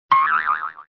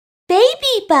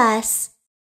BabyBus.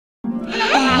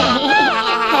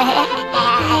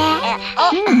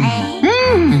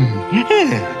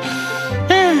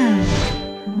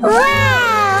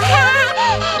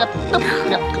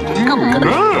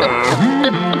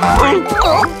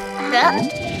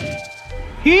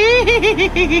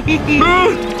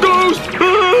 Ghost!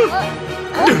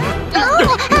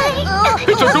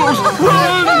 It's a ghost!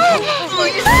 Run!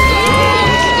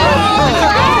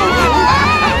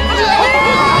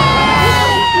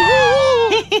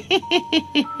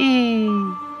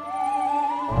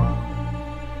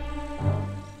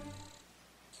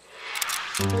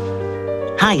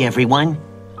 Hi, everyone.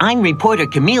 I'm reporter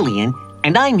Chameleon,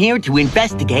 and I'm here to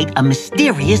investigate a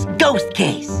mysterious ghost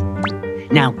case.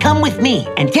 Now come with me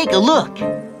and take a look.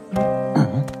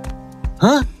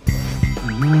 Huh?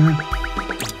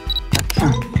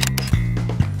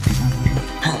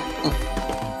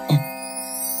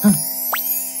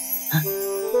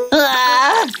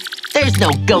 There's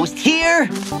no ghost here.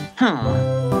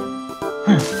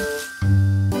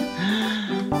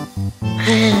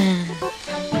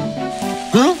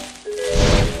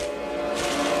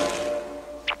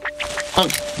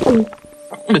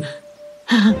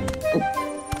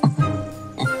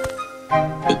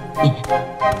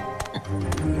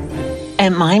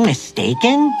 Am I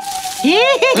mistaken?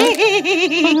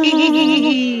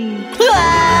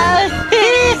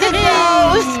 It's a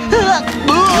ghost!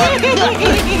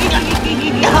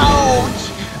 Ouch!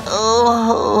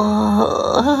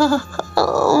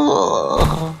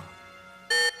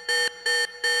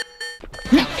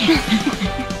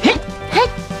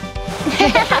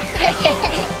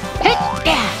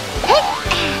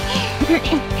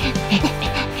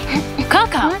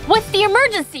 Kaka, what's the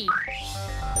emergency?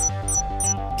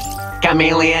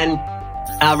 Chameleon,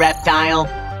 a reptile,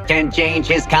 can change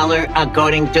his color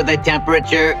according to the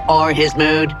temperature or his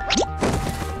mood.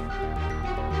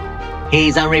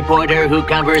 He's a reporter who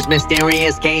covers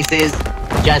mysterious cases.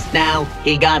 Just now,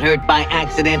 he got hurt by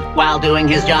accident while doing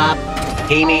his job.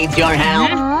 He needs your help.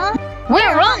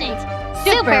 We're on it!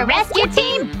 Super Rescue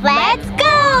Team, let's go!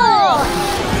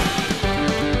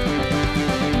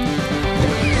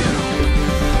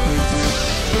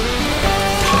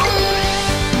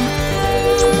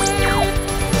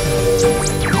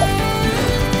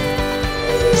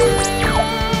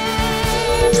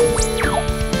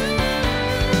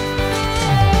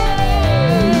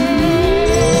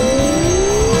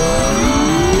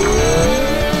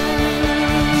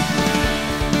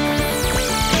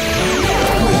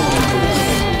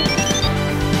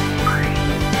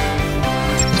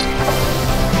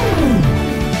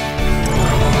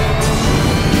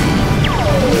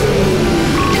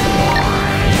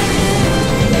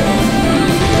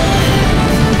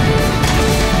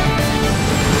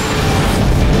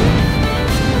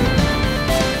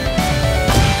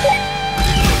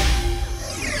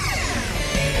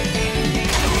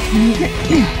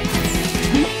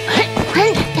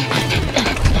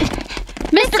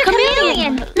 Mr.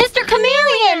 Chameleon! Mr.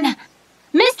 Chameleon!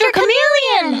 Mr.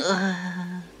 Chameleon!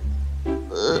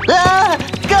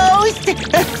 Ghost!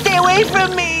 Stay away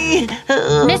from me!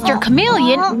 Mr.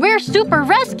 Chameleon, we're Super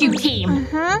Rescue Team.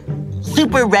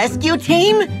 Super Rescue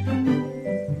Team?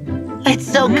 It's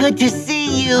so good to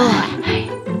see you.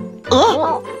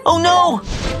 Oh no!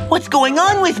 What's going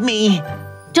on with me?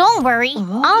 Don't worry,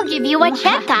 I'll give you a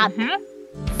checkup.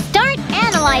 Start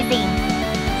analyzing.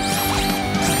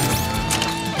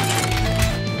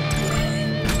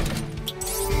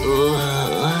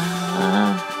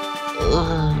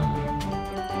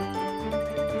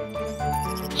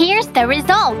 Here's the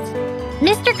result.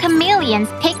 Mr. Chameleon's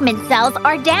pigment cells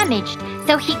are damaged,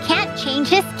 so he can't change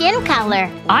his skin color.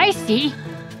 I see.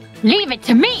 Leave it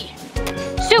to me.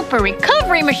 Super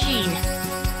Recovery Machine.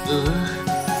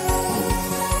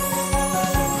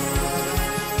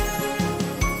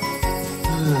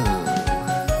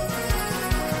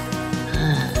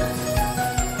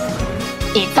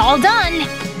 It's all done.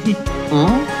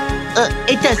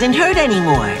 It doesn't hurt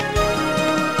anymore.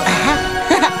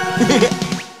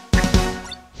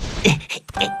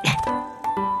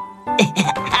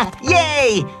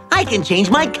 Yay! I can change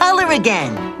my color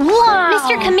again. Wow!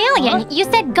 Mr. Chameleon, you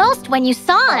said ghost when you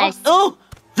saw us. Oh,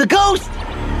 the ghost!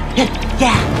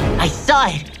 Yeah, I saw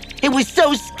it. It was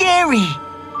so scary.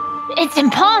 It's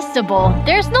impossible.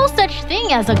 There's no such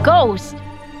thing as a ghost.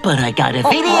 But I got a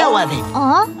video of it.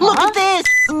 Look at this.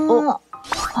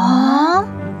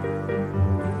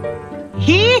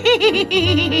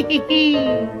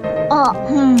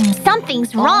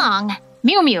 Something's wrong.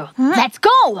 Miumiu, let's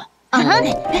go.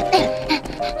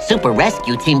 Super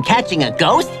Rescue Team catching a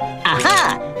ghost?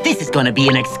 Aha! This is gonna be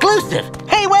an exclusive.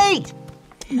 Hey, wait!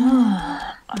 The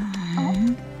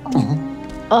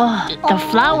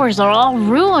flowers are all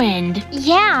ruined.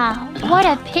 Yeah, what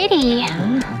a pity.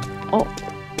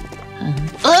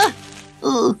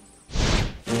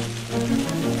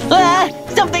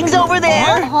 Something's over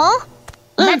there!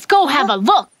 Let's go have a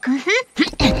look.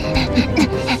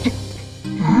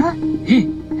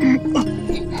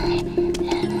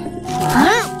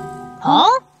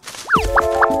 Huh?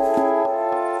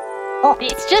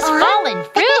 It's just fallen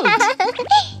fruit.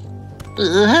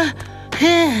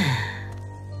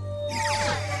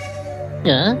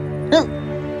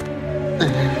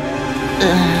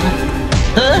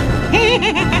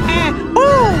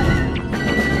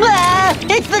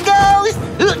 It's the ghost!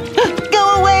 Go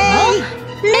away!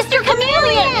 Mr.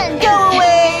 Chameleon! Go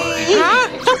away!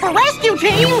 Super rescue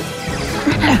team!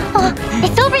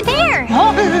 It's over there!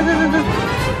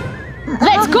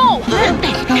 Let's go!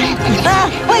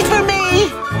 Wait for me!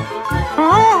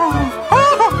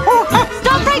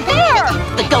 Stop right there!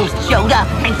 The ghost showed up,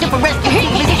 and Super Rescue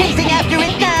Team is chasing after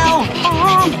it now!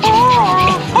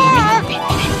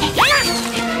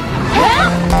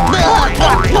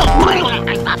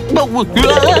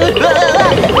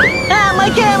 My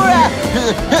camera!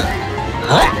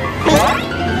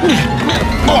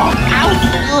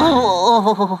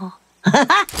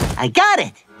 I got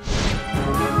it!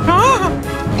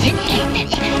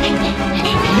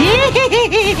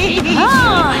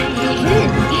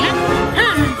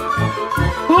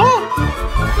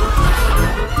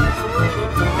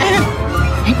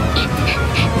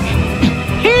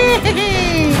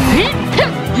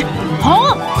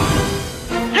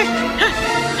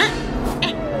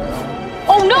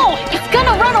 Oh no! It's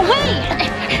gonna run away!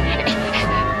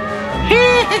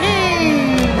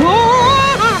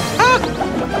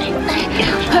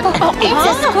 It's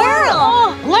a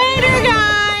squirrel! Later,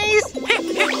 guys!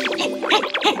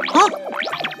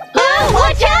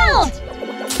 Watch out!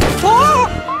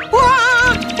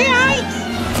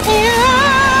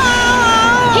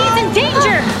 He's in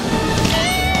danger!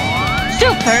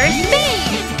 Super speed!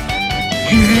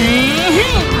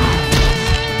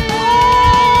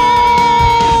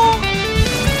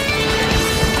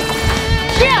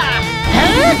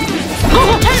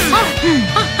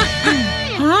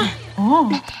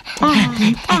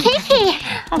 Kiki,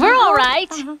 we're all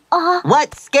right.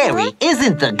 What's scary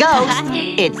isn't the ghost,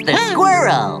 it's the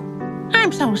squirrel.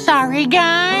 I'm so sorry,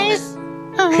 guys.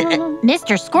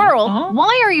 Mr. Squirrel,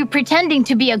 why are you pretending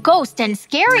to be a ghost and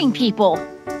scaring people?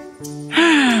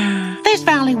 This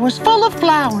valley was full of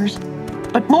flowers,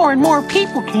 but more and more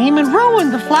people came and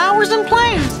ruined the flowers and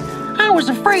plants. I was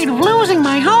afraid of losing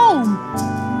my home.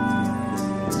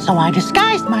 So I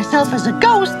disguised myself as a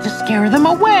ghost to scare them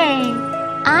away.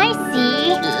 I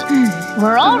see.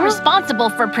 We're all responsible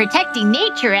for protecting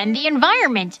nature and the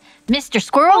environment. Mr.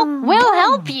 Squirrel, we'll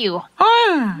help you.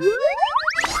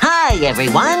 Hi,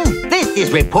 everyone. This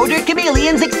is Reporter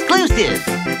Chameleon's exclusive,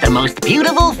 the most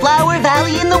beautiful flower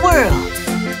valley in the world.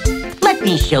 Let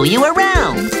me show you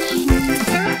around.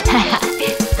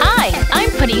 Hi, I'm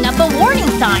putting up a warning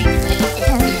sign.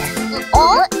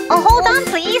 Hold on,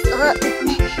 please.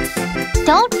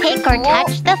 Don't pick or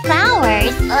touch the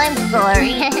flowers. I'm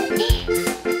sorry.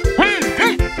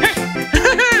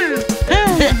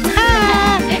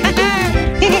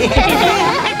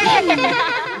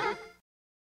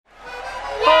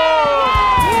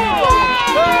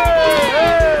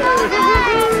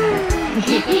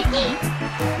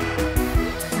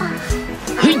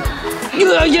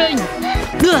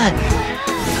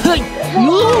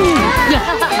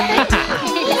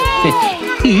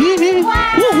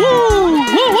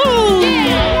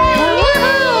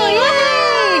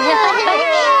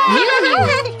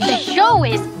 The show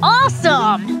is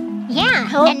awesome!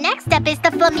 Yeah, and next up is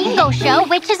the Flamingo Show,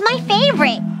 which is my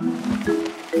favorite.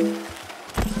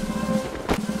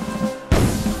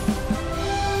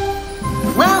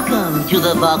 Welcome to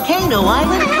the Volcano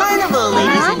Island Carnival,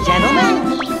 ladies and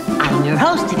gentlemen. I'm your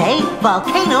host today,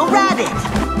 Volcano Rabbit.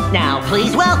 Now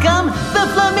please welcome the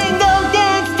Flamingo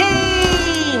Dance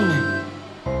Team!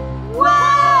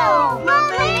 Wow!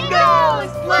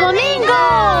 Flamingos!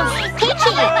 Flamingos!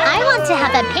 Kiki, I want to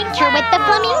have a picture with the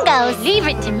flamingos. Leave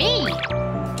it to me.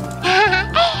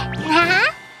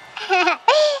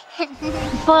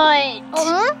 But...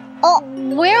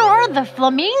 where are the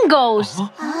flamingos?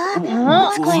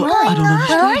 What's going on?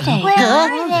 Where are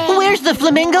they? Where's the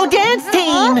Flamingo Dance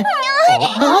Team?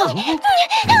 Oh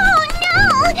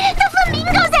no! The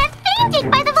flamingos have fainted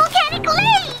by the volcanic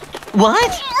lake!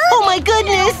 What? Oh my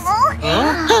goodness!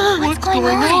 What's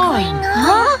going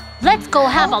on? Let's go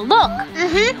have a look.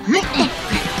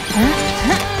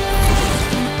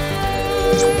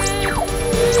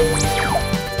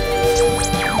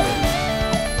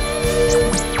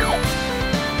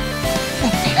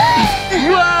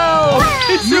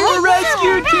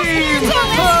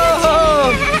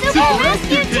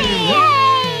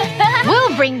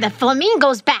 the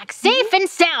flamingos back safe and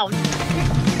sound.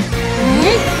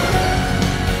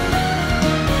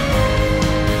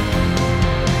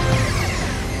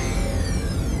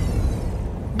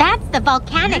 That's the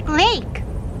volcanic lake.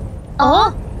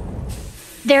 Oh?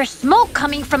 There's smoke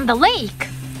coming from the lake.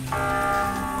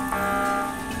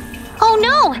 Oh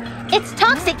no! It's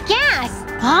toxic gas!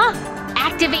 Huh?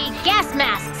 Activate gas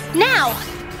masks, now!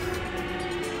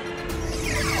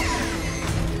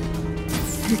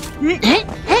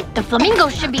 The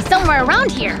flamingos should be somewhere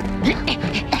around here.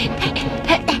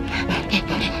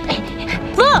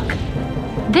 Look!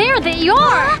 There they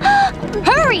are!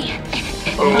 Hurry!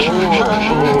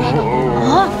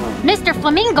 Mr.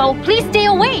 Flamingo, please stay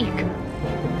awake.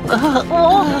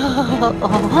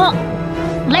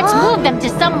 Let's move them to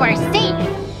somewhere safe.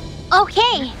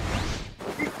 Okay.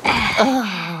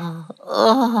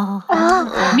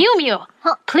 Miumiu,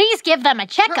 please give them a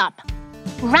checkup.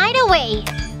 Right away.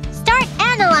 Start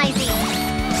analyzing.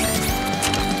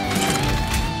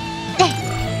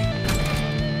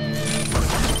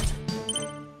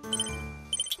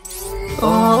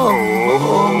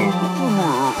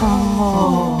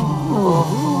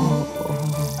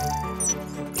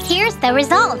 Here's the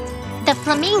result. The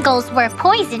flamingos were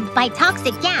poisoned by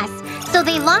toxic gas, so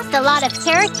they lost a lot of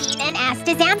keratin and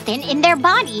astaxanthin in their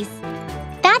bodies.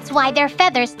 That's why their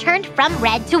feathers turned from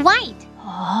red to white.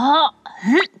 Oh,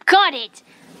 got it.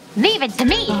 Leave it to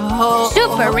me.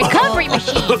 Super recovery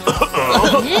machine.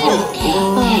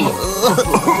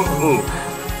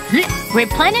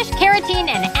 Replenish keratin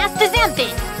and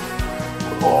astaxanthin.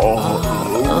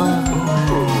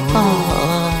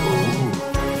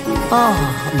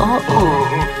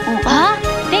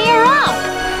 They are up!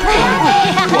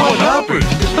 What happened?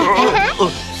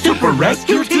 Super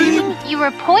rescue team? You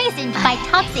were poisoned by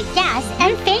toxic gas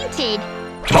and fainted.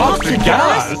 Toxic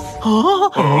gas?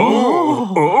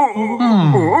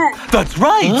 That's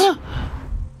right!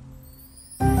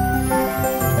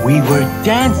 We were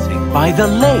dancing by the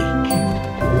lake.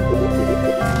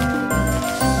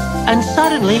 And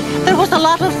suddenly, there was a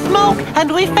lot of smoke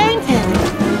and we fainted.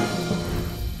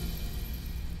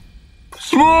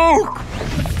 Smoke!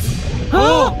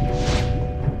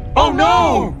 Oh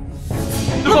no!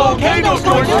 The volcano's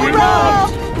going to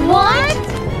erupt! What?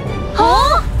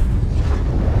 Huh?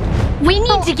 We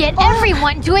need to get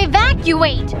everyone to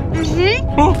evacuate.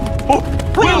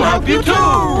 We'll help you too!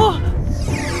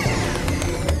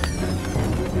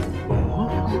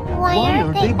 Why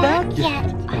aren't they back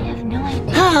yet? I have no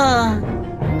idea.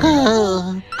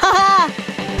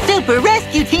 Super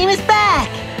rescue team is back!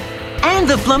 And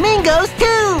the flamingos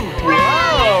too!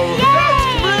 Wow! That's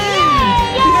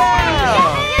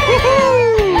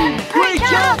great! Great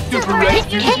job, Super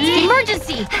Rescue Team!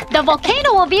 Emergency! The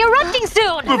volcano will be erupting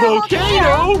soon! The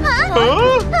volcano?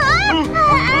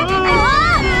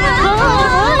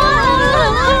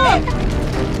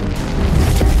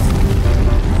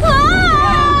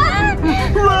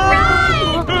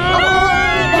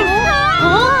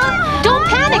 Don't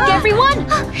panic, everyone!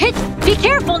 Be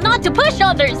careful not to push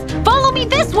others! Follow me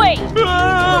this way!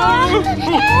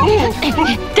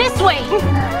 This way!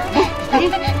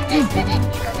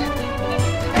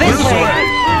 This way!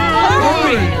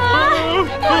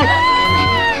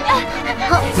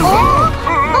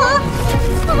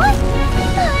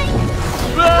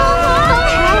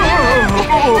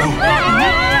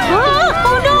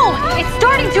 Oh no! It's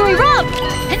starting to erupt!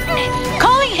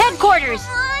 Calling headquarters!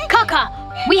 Kaka,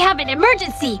 we have an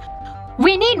emergency!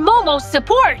 We need Momo's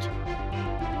support!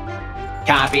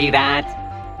 Copy that.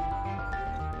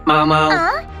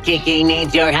 Momo, Kiki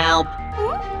needs your help.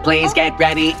 Please get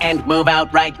ready and move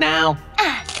out right now.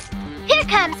 Here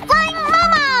comes Flying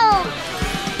Momo!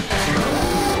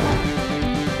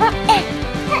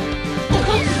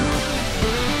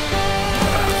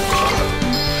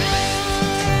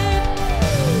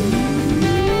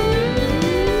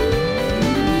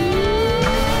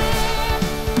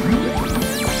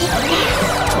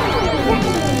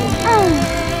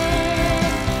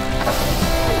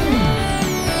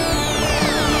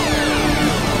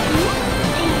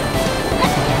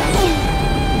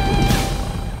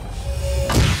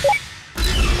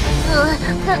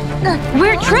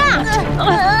 We're trapped!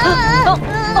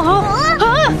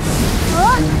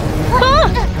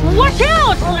 Watch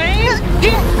out!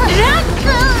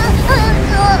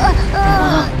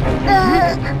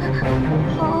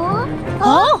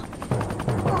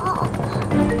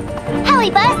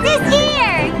 Helibus is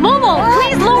here! Momo,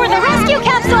 please lower the rescue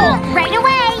capsule! Right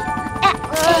away!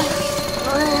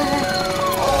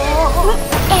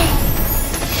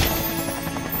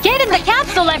 Get in the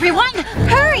capsule, everyone!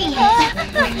 Hurry!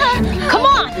 Come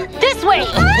on, this way!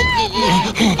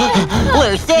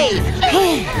 We're safe.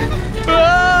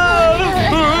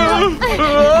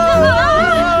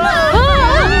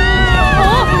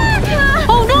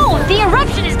 Oh no! The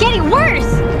eruption is getting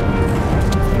worse!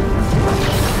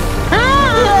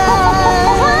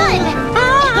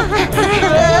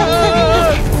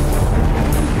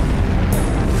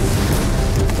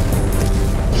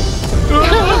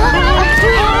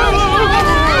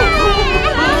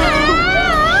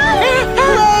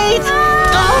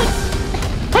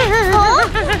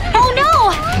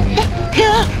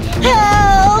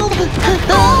 Help!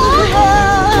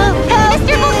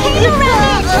 Mr. Volcano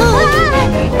Rabbit!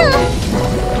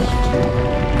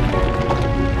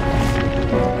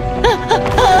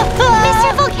 Mr.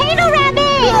 Volcano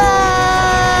Rabbit!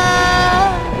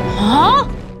 Huh?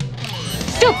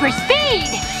 Super speed!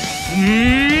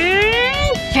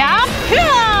 Jump!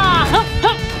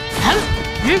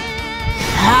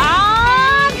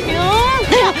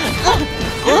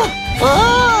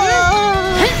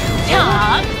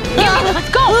 Let's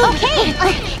go! Okay!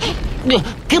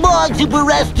 Come on, Super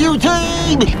Rescue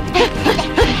Team!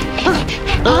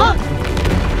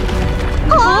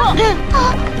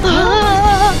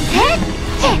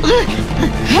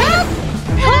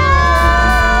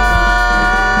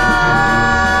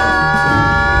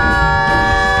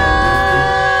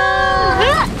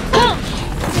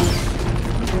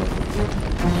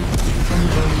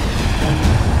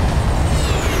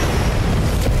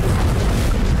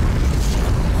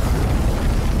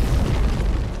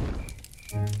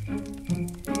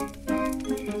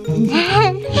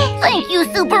 Thank you,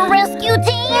 Super Rescue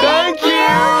Team! Thank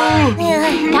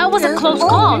you! That was a close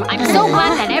call. I'm so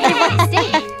glad that everybody's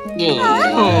safe.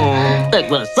 It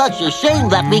was such a shame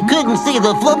that we couldn't see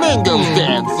the flamingos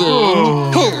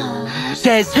dancing.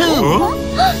 Says who?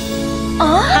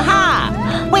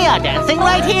 Haha! We are dancing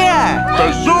right here!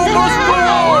 The Super Squad!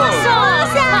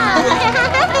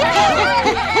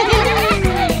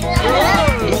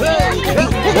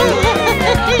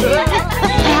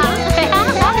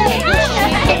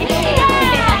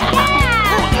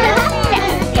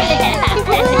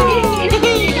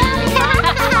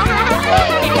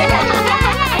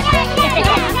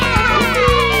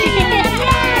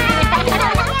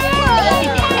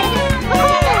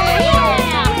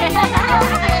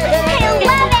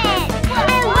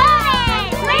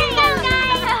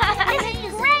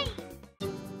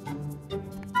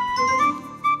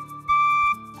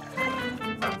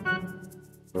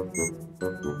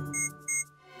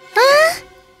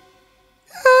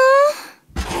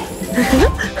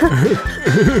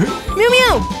 Miu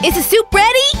Miu, is the soup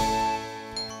ready?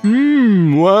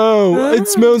 Wow, it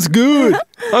smells good.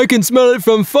 I can smell it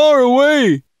from far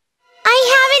away. I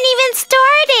haven't even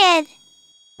started.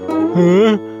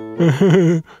 Huh?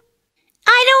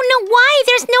 I don't know why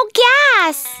there's no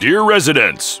gas. Dear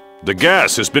residents, the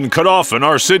gas has been cut off in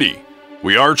our city.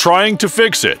 We are trying to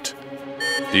fix it.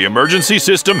 The emergency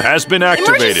system has been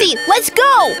activated. Emergency, let's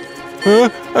go. Huh?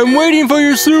 I'm waiting for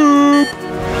your soup.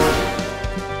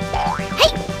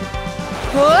 Hey.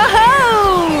 Whoa!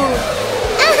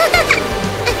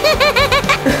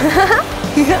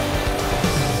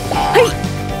 Hey!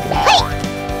 Hey!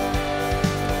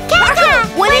 Kaka,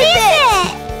 what is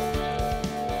it?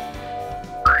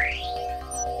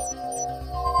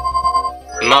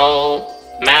 Mole,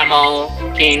 mammal,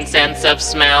 keen sense of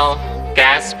smell,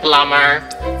 gas plumber.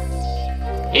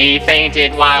 He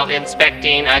fainted while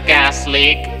inspecting a gas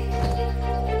leak.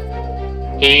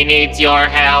 He needs your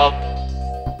help.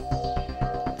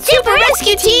 Super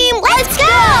Rescue Team, let's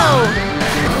go!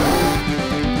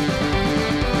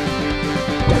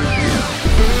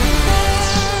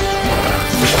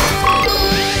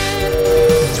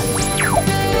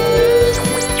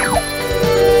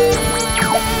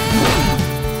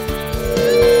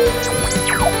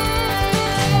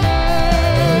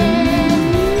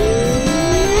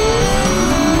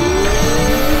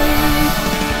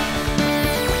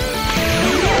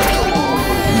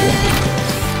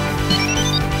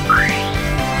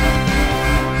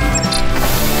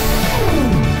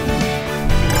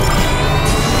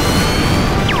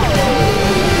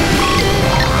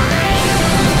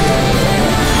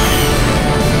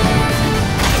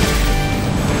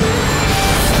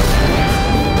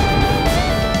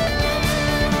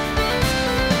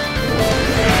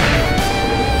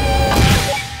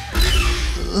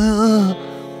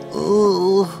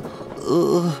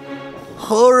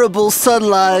 Horrible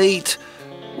sunlight.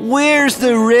 Where's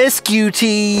the rescue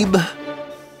team?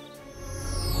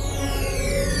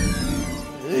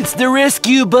 It's the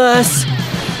rescue bus.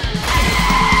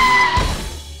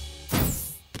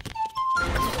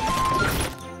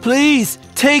 Please,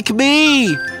 take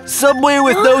me. Somewhere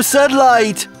with no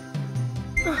sunlight.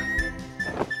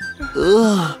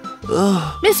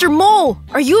 Mr. Mole,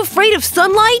 are you afraid of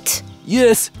sunlight?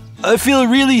 Yes, I feel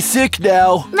really sick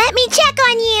now. Let me check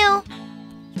on you.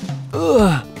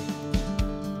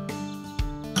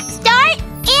 Start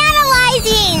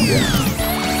analyzing.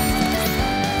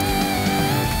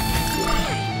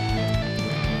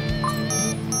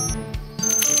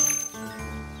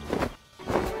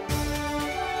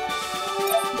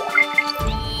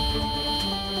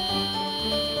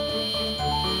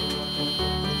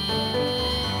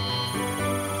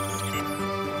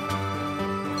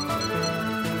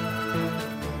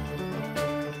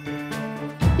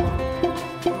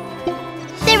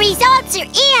 The results are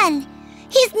in.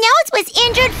 His nose was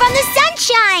injured from the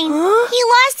sunshine. Huh? He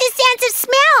lost his sense of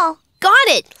smell. Got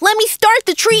it. Let me start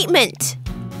the treatment.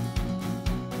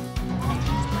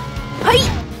 Hey!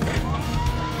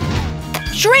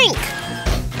 Shrink!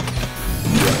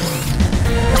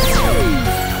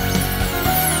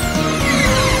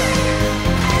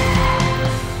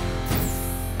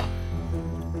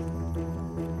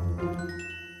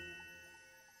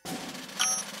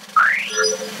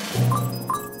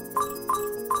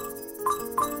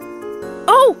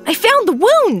 Oh, I found the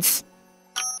wounds!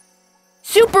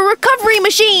 Super recovery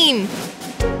machine!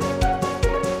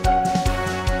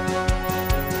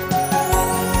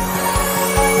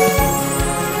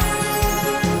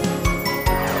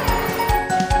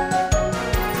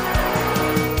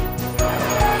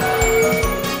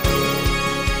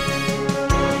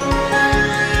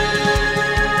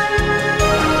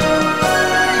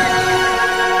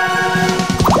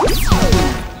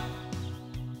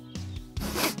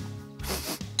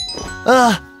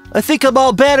 I think I'm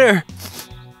all better.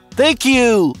 Thank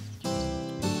you.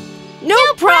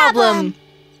 No problem!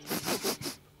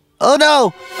 Oh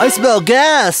no, I smell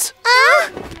gas.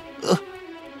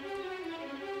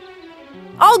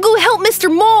 I'll go help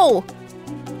Mr. Mole!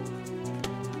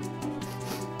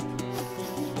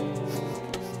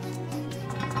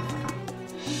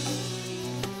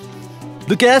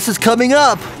 The gas is coming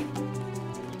up.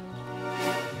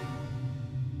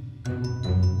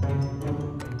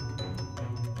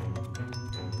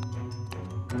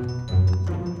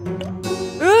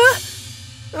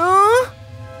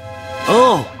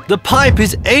 Oh, the pipe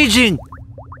is aging.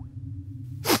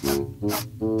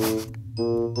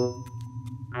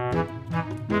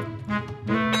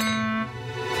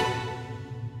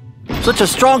 Such a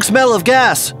strong smell of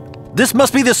gas. This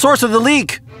must be the source of the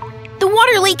leak. The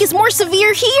water leak is more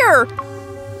severe here!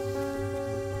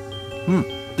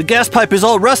 The gas pipe is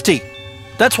all rusty.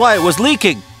 That's why it was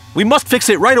leaking. We must fix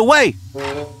it right away.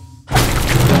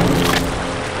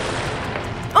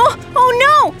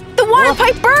 Oh no! The water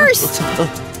pipe burst!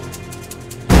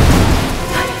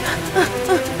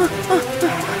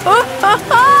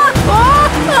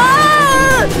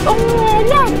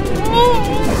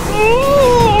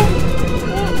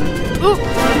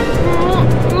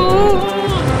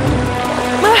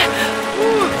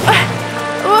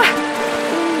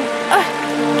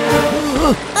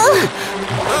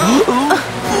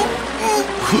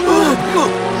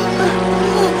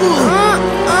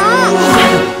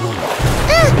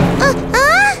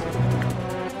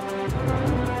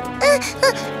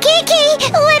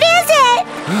 Kiki, what is it?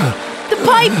 The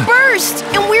pipe burst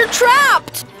and we're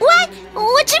trapped! What?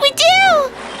 What should we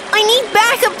do? I need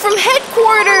backup from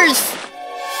headquarters!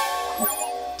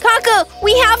 Kaka,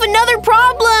 we have another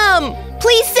problem!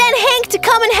 Please send Hank to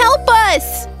come and help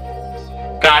us!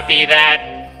 Copy that.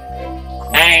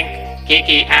 Hank,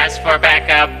 Kiki asked for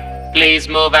backup. Please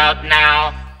move out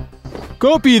now.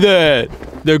 Copy that.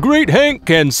 The great Hank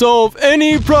can solve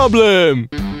any problem.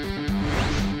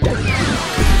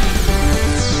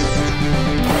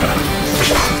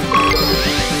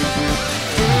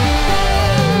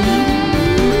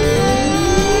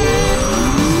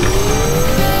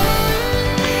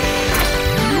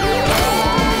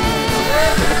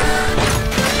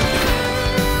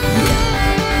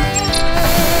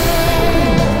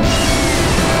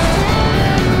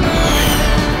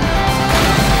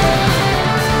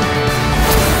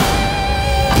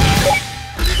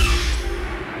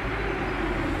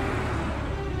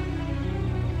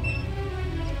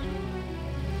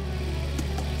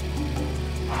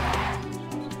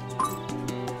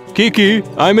 Kiki,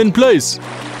 I'm in place.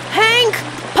 Hank,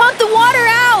 pump the water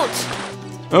out!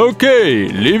 Okay,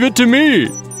 leave it to me.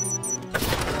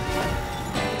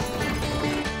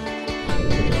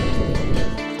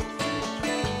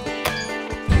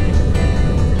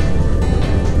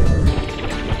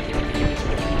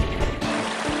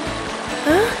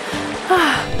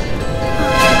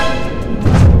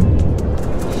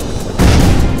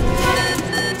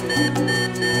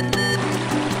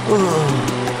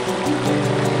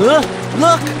 Look!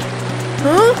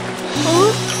 Huh?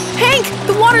 Hank,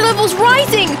 the water level's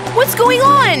rising! What's going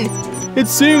on? It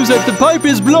seems that the pipe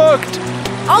is blocked.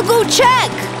 I'll go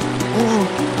check!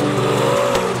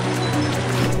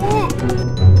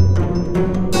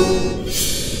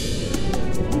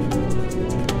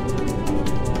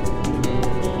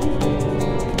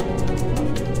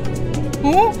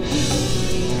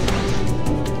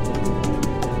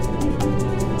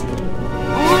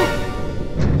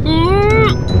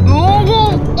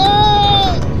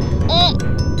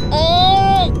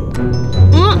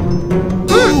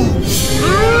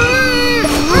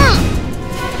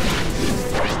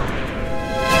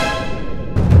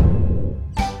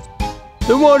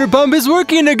 The water pump is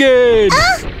working again.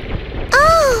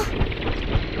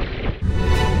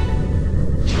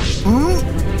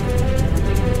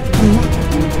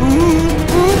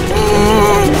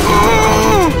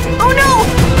 Oh no!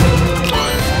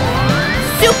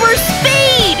 Super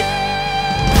speed!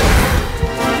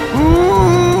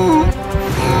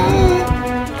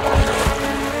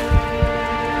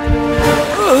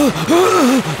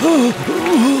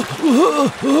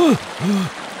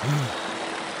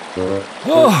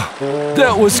 Oh,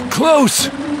 that was close.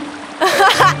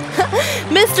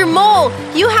 Mr. Mole,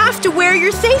 you have to wear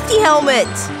your safety helmet.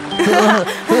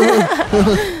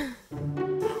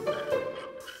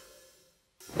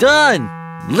 Done!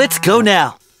 Let's go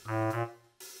now.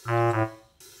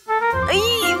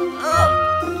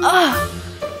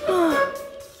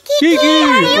 Kiki,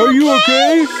 are you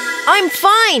okay? I'm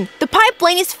fine. The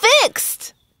pipeline is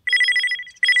fixed.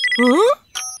 Huh?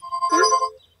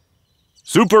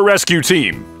 Super Rescue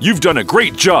Team, you've done a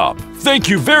great job. Thank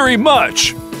you very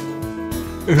much.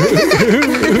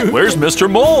 Where's Mr.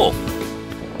 Mole?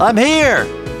 I'm here.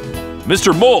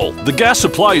 Mr. Mole, the gas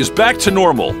supply is back to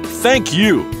normal. Thank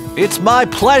you. It's my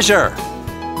pleasure.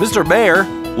 Mr. Mayor,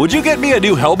 would you get me a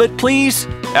new helmet, please?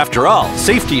 After all,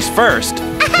 safety's first.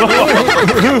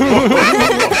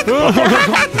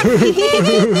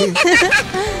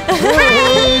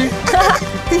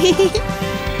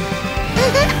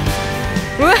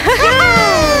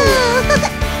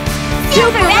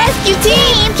 Super Rescue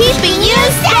Team, keeping you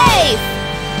safe!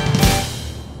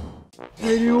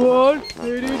 81,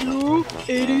 82,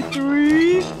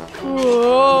 83.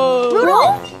 Whoa.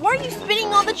 Rudolph, why are you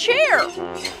spinning on the chair?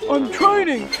 I'm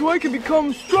training so I can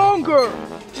become stronger.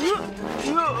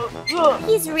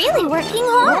 He's really working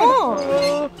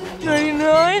hard.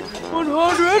 99,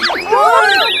 100.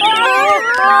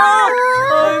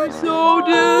 I'm so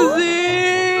dizzy.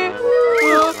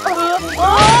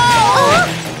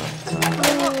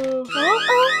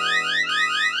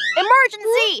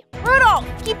 Emergency! Rudolph,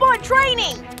 keep on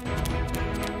training!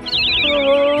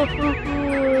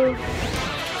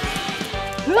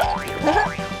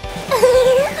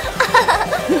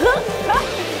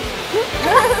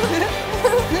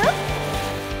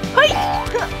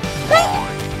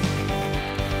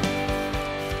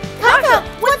 Kaka,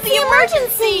 what's the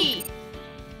emergency?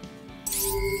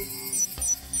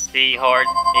 Seahorse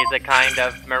is a kind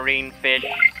of marine fish.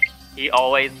 He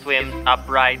always swims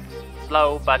upright,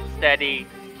 slow but steady.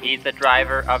 He's the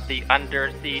driver of the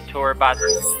undersea tour bus,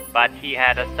 but he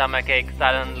had a stomachache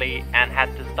suddenly and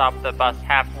had to stop the bus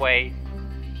halfway.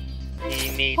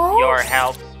 He needs your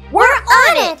help. We're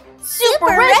on it! Super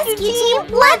Rescue Team,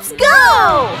 let's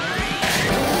go!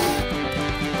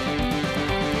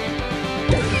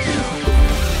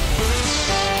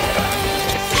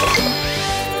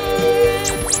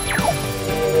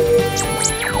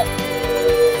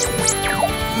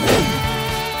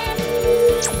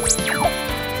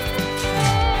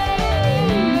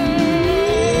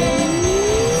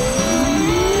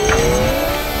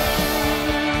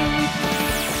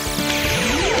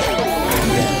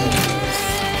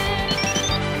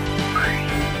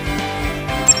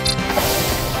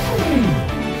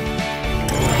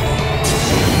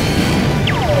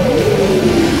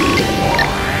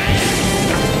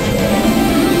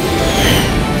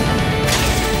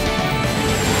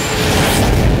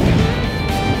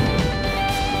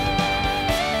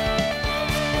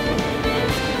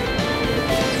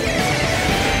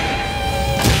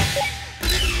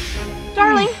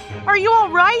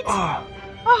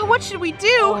 Oh, what should we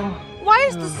do? Why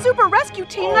is the Super Rescue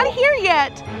Team not here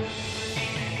yet?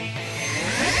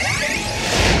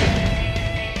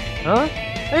 Huh?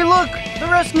 Hey, look! The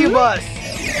rescue bus!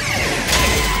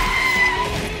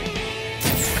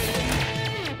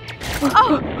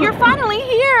 Oh, you're finally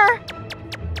here!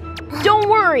 Don't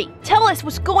worry. Tell us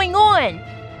what's going on.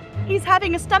 He's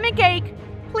having a stomach ache.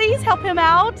 Please help him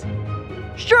out.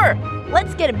 Sure.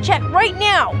 Let's get him checked right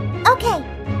now. Okay.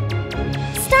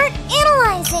 Start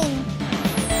analyzing.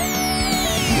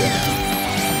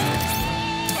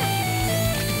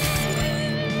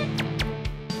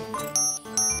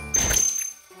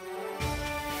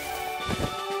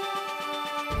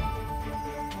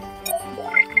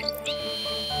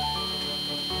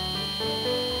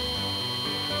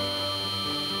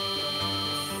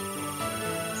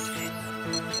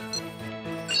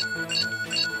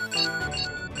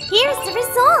 Here's the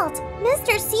result.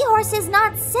 Mr. Seahorse is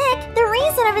not sick. The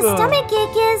reason of his stomach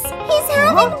ache is he's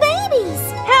having babies.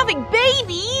 Having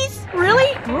babies?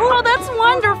 Really? Oh, that's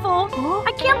wonderful.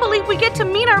 I can't believe we get to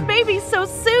meet our babies so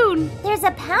soon. There's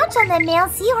a pouch on the male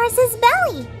seahorse's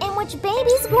belly in which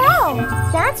babies grow.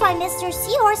 That's why Mr.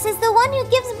 Seahorse is the one who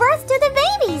gives birth to the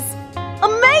babies.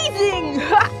 Amazing!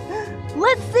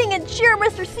 Let's sing and cheer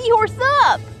Mr. Seahorse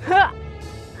up.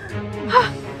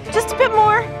 Just a bit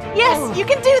more. Yes, you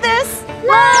can do this.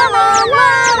 La la la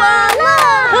la la.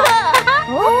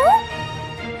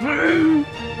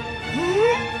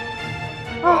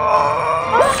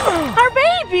 Our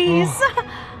babies.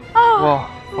 Well,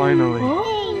 finally.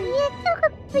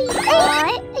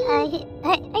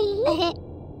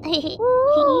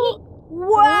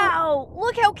 Wow!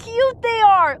 Look how cute they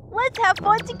are! Let's have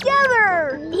fun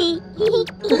together!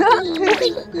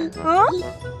 Huh?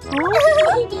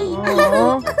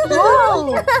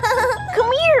 Whoa!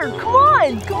 Come here! Come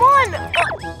on! Come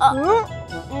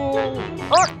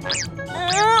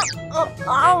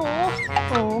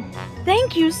on!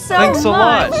 Thank you so much! Thanks a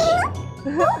lot!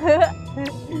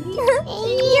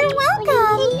 You're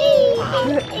welcome!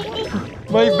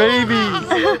 My babies!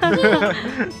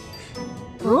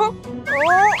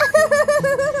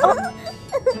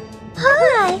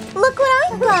 Hi! Look what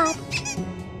I got!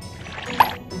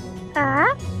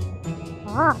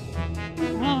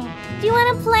 Do you want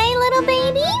to play, little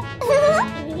baby?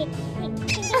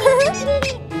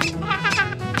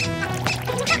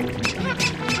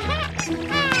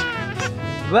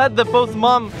 Glad that both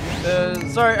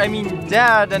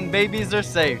Dad and babies are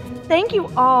safe. Thank you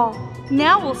all.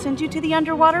 Now we'll send you to the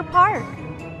underwater park.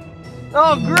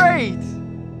 Oh, great!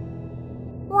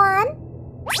 1,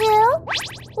 2,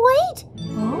 wait!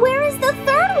 Where is the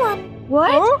third one?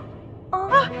 What?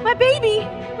 My baby!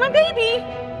 My baby!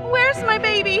 Where's my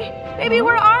baby? Baby,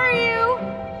 where are you?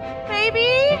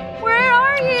 Baby, where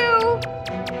are you?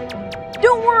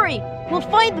 Don't worry, we'll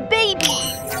find the baby.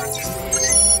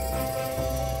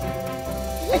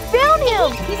 I found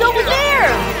him! He's over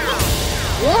there!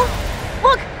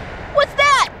 Look! What's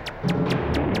that?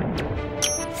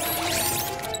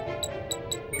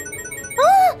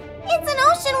 It's an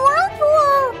ocean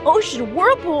whirlpool! Ocean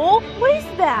whirlpool? What is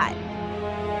that?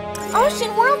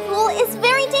 Ocean whirlpool is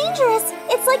very dangerous.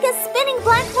 It's like a spinning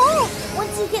black hole.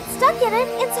 Once you get stuck in it,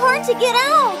 it's hard to get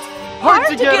out. Hard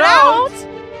to get out?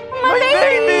 My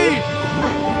baby!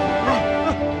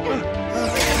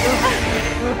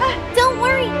 Don't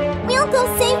worry, we'll go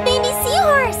save baby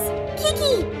seahorse.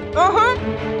 Kiki! Oh,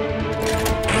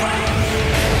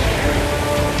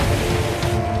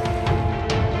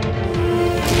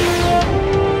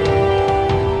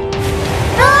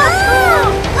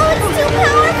 it's too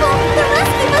powerful! The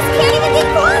rescue bus can't even get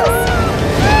close!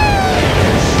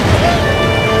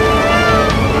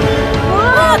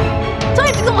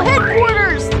 Time to go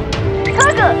headquarters!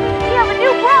 Tugga, we have a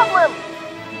new problem!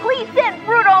 Please send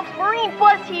Rudolph's marine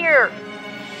bus here!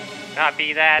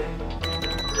 Copy that.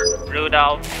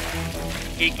 Rudolph,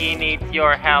 Kiki needs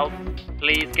your help.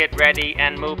 Please get ready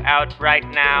and move out right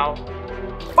now.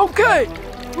 Okay!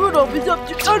 Rudolph is up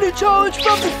to any challenge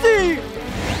from the sea!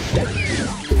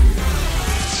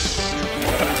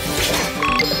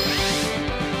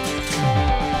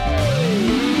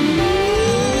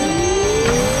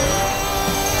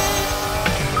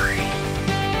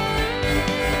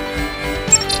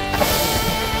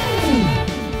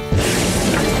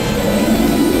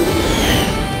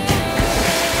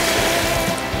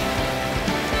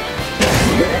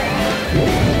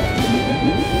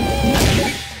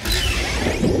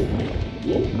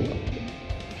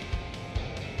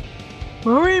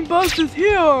 Marine bus is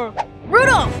here!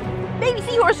 Rudolph! Baby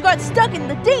Seahorse got stuck in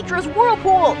the dangerous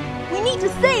whirlpool! We need to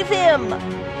save him!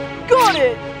 Got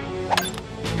it!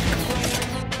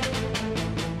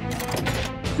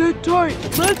 Sit tight!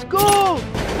 Let's go!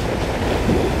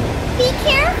 Be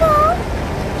careful!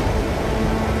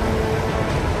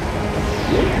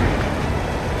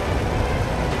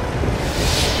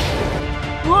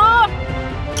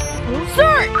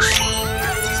 Search!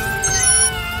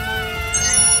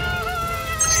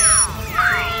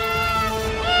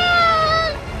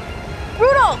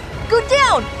 Rudolph! Go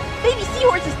down! Baby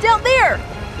Seahorse is down there!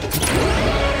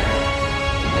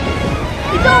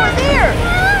 He's over there!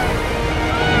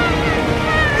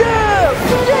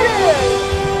 Go!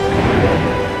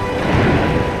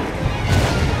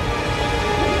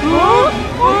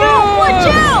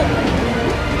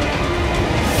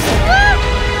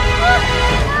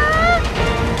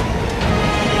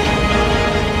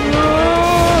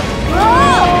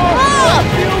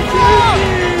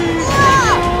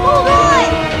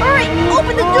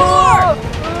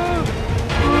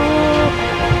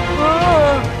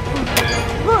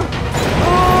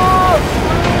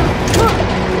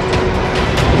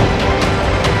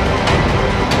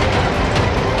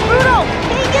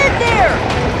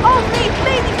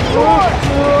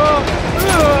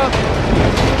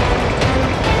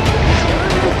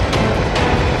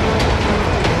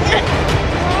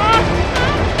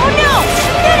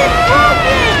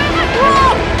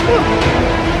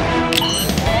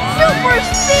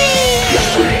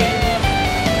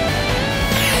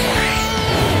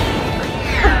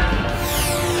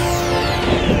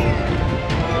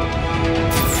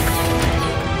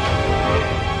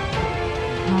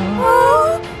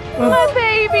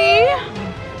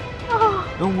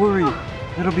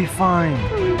 It'll be fine.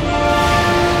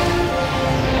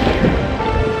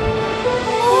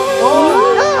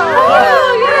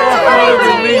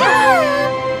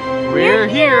 We're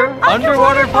here,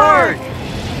 Underwater Park!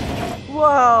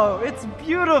 Wow, it's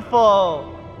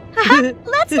beautiful!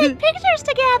 Let's take pictures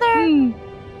together!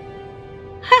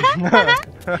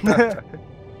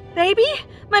 Baby?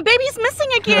 My baby's missing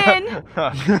again!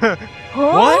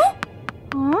 What?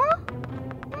 Huh?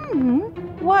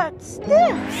 What's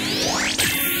this?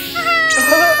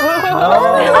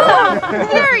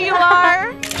 Here you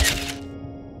are!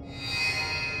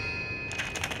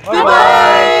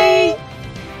 Bye-bye!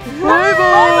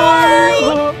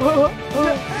 Bye-bye!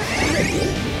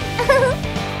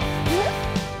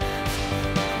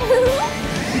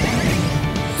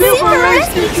 Super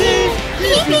Rescue Team,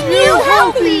 keeping you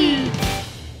healthy!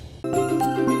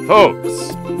 Folks,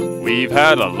 we've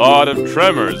had a lot of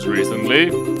tremors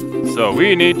recently, so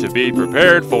we need to be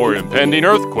prepared for impending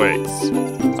earthquakes.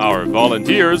 Our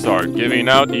volunteers are giving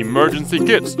out emergency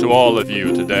kits to all of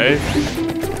you today.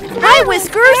 Hi,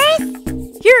 Whiskers!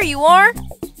 Here you are!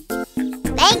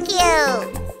 Thank you!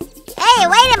 Hey,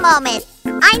 wait a moment!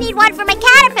 I need one for my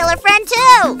caterpillar friend,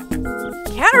 too!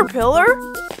 Caterpillar?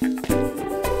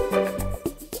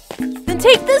 Then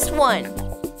take this one!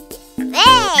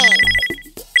 Thanks!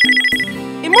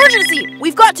 Emergency!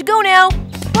 We've got to go now!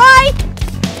 Bye!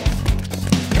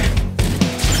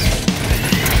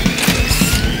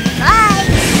 Bye!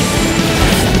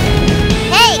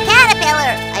 Hey,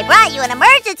 caterpillar! I brought you an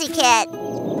emergency kit!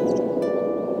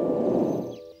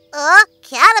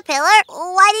 Caterpillar,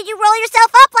 why did you roll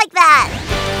yourself up like that?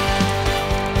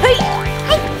 Hey!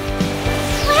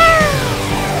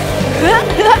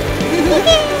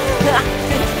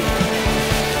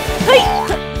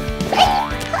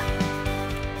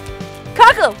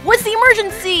 Kaka, what's the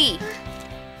emergency?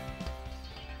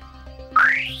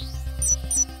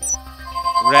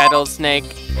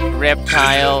 Rattlesnake,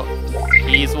 reptile.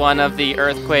 He's one of the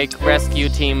earthquake rescue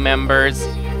team members.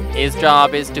 His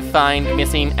job is to find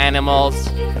missing animals.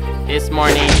 This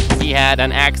morning, he had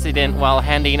an accident while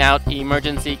handing out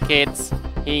emergency kits.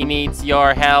 He needs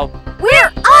your help.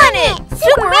 We're on it!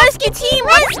 Super Rescue Team,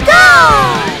 let's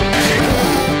go!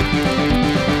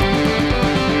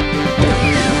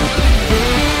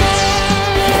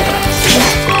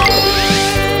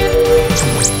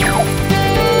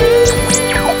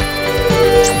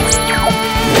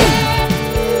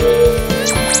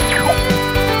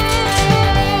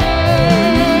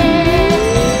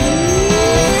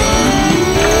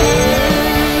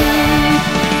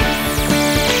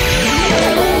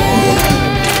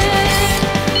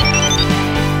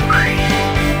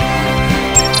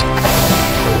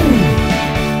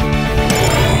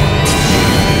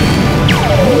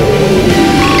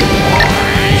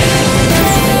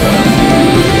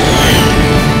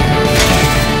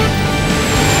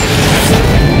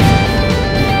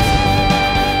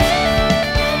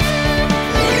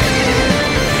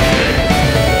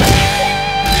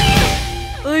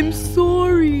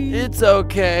 It's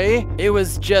okay. It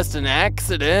was just an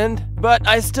accident. But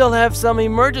I still have some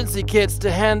emergency kits to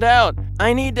hand out.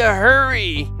 I need to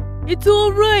hurry. It's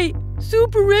all right.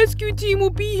 Super Rescue Team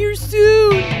will be here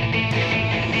soon. See?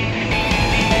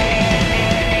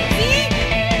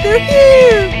 They're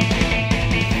here.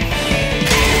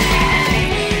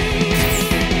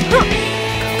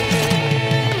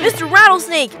 Mr.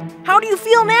 Rattlesnake, how do you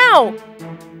feel now?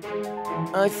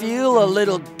 I feel a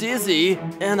little dizzy,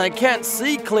 and I can't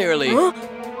see clearly. Huh?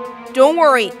 Don't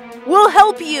worry, we'll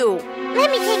help you.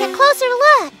 Let me take a closer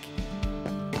look.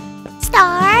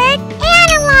 Start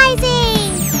analyzing.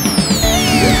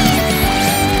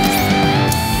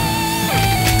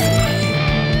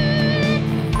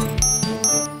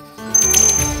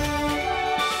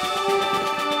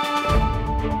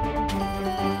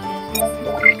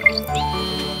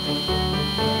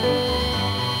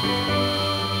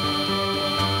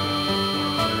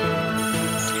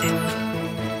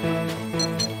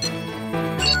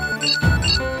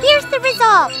 Here's the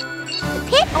result. The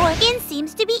pit organ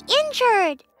seems to be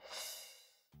injured.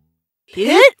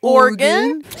 Pit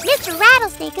organ? Mr.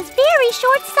 Rattlesnake is very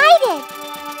short-sighted.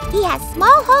 He has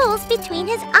small holes between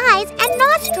his eyes and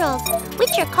nostrils,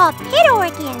 which are called pit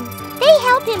organs. They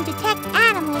help him detect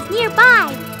animals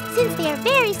nearby, since they are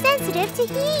very sensitive to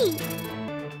heat.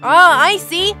 Ah, I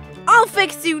see. I'll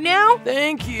fix you now.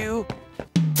 Thank you.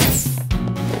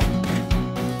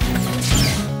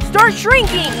 Start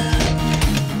shrinking.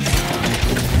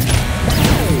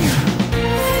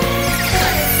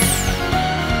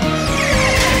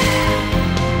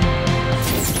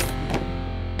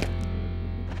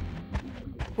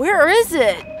 Where is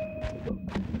it?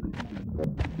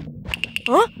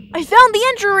 Huh? I found the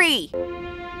injury!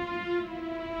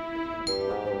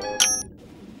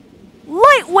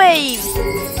 Light wave!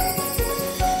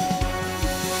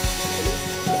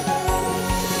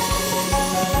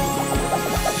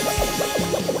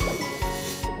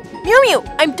 Miumiu,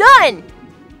 I'm done!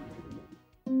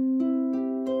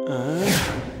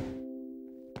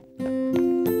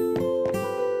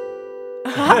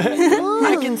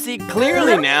 I can see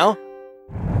clearly now.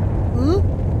 Huh?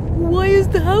 Why is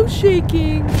the house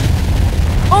shaking?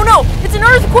 Oh no! It's an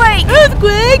earthquake!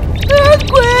 Earthquake!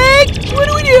 Earthquake! What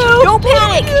do we do? Don't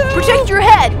panic! Protect your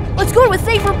head! Let's go to a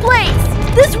safer place!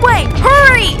 This way!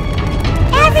 Hurry!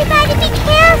 Everybody be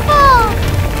careful!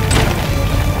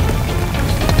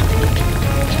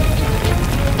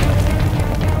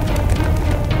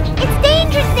 It's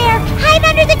dangerous there! Hide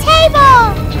under the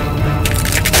table!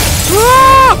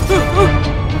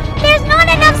 There's not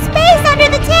enough space under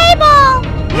the table!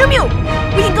 Miumiu!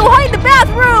 We can go hide in the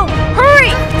bathroom!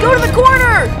 Hurry! Go to the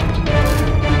corner!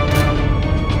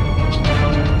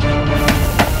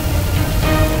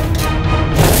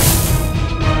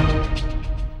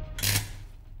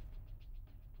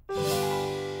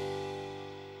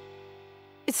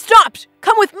 It stopped!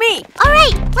 Come with me!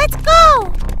 Alright, let's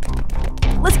go!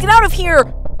 Let's get out of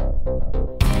here!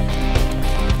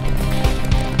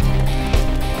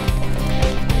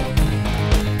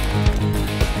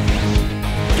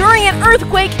 During an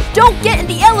earthquake, don't get in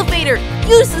the elevator!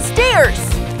 Use the stairs!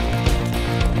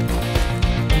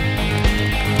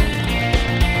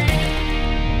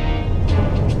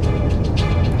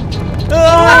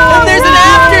 Oh, there's an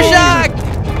aftershock!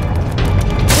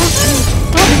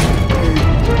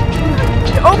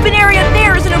 The open area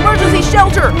there is an emergency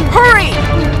shelter! Hurry!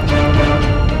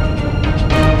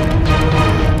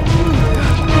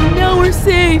 Now we're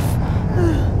safe.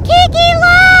 Kiki,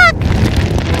 look!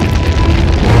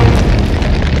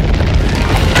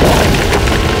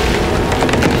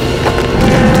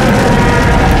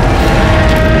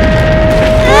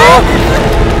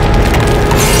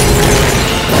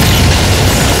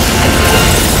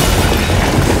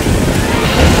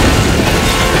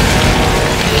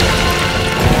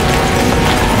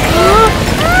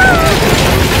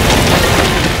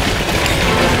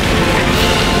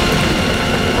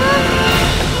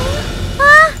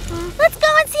 Let's go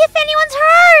and see if anyone's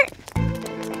hurt!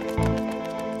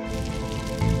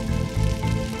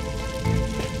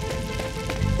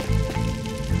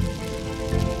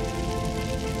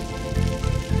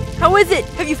 How is it?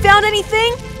 Have you found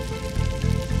anything?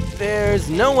 There's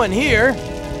no one here.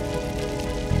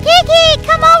 Kiki,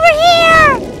 come over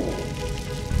here!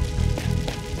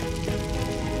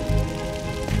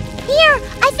 Here,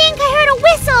 I think I heard a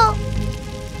whistle!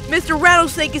 Mr.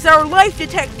 Rattlesnake is our life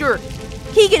detector!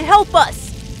 He can help us!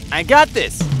 I got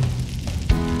this.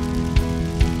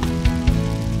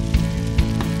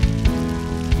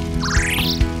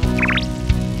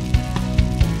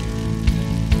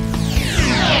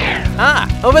 Ah,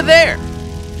 over there.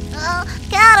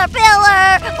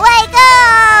 Caterpillar, wake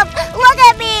up! Look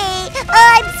at me!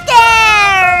 I'm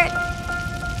scared!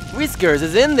 Whiskers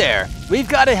is in there. We've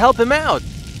got to help him out.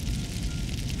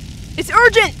 It's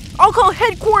urgent! I'll call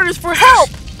headquarters for help!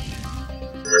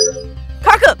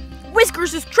 Kaka!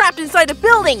 Whiskers is trapped inside a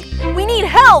building! We need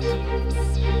help!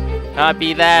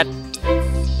 Copy that.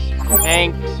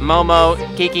 Hank, Momo,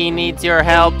 Kiki needs your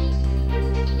help.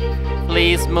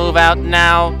 Please move out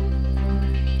now.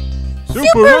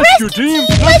 Super Rescue Team,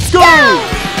 let's go!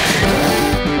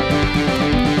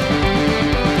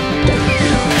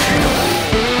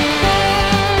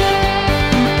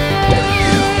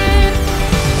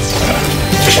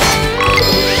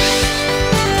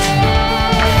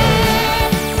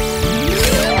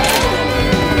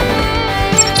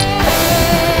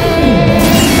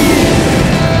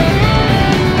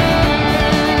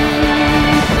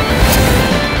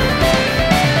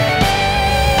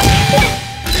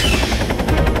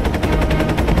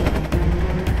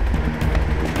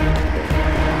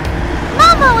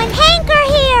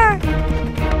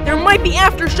 Might be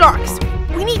aftershocks.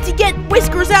 We need to get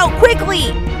Whiskers out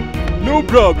quickly. No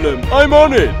problem. I'm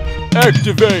on it.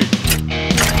 Activate.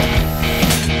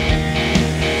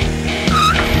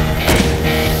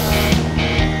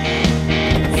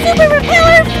 Super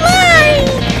Repeller, fly!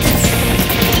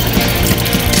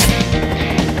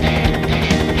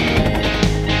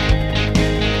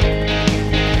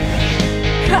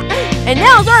 And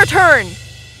now's our turn.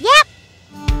 Yep.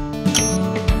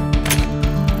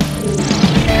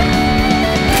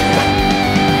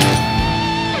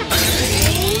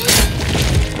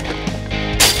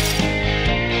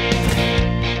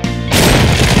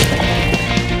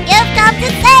 To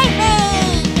save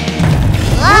me!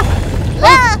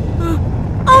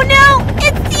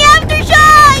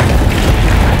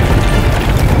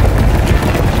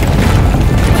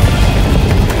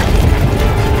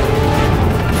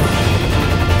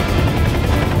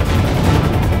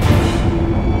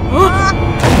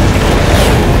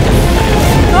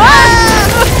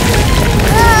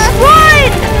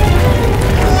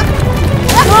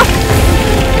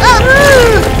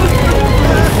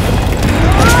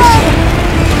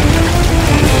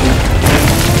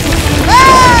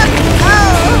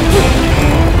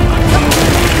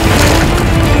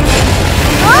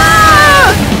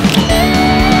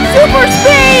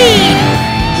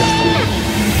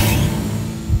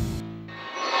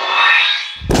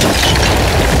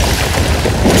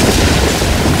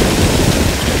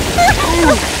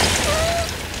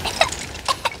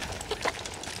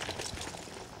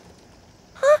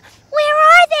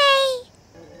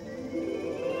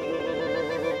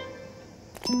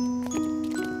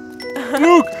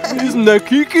 Isn't that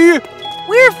Kiki?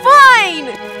 We're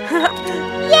fine!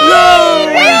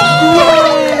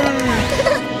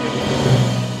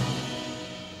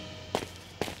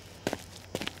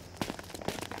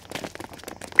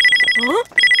 Huh?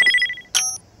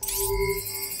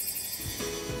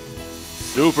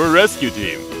 Super Rescue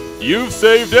Team, you've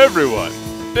saved everyone.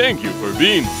 Thank you for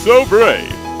being so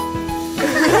brave.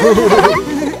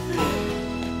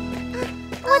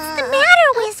 What's the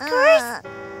matter, Whiskers?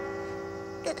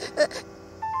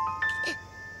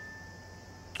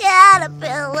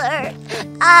 Caterpillar.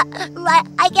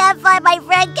 I can't find my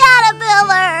friend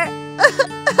Caterpillar.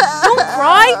 Don't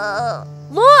cry.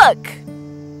 Look.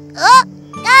 Oh,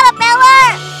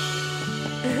 Caterpillar!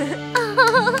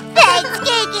 Thanks,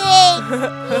 Kiki.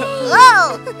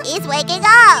 Whoa, he's waking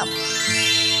up.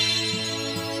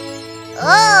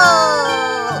 Oh.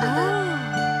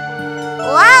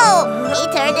 Wow, he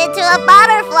turned into a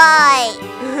butterfly.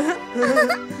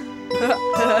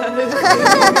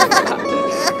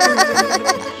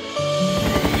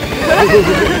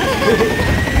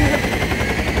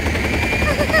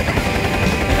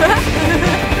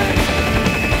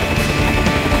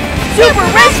 Super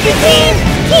Rescue Team,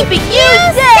 keeping you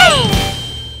safe!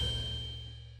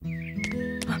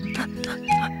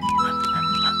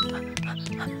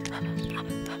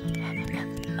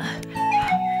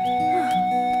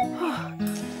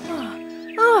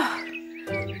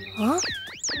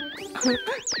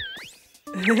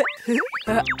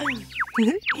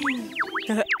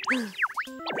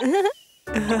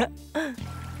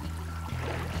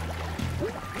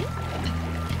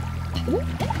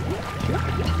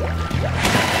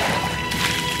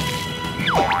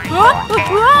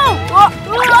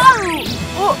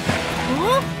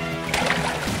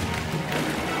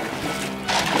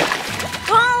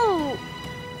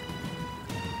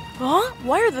 Huh?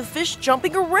 Why are the fish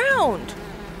jumping around?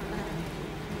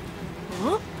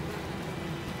 Huh?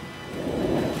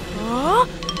 Huh?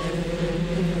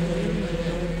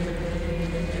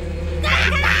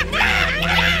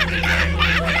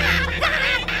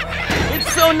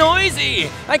 It's so noisy!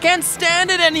 I can't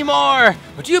stand it anymore!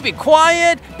 Would you be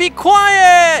quiet? Be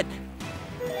quiet!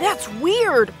 That's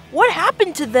weird. What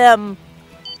happened to them?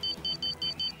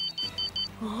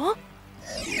 Huh?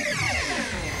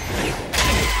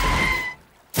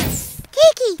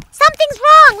 Kiki, something's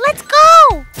wrong. Let's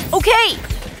go. Okay.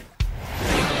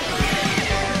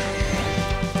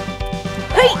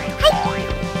 Hey!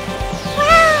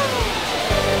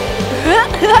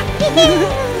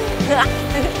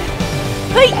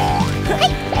 Hey!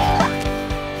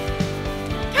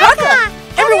 Kaka!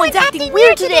 Everyone's acting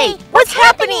weird today. What's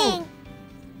happening?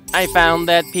 I found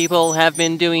that people have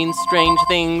been doing strange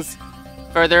things.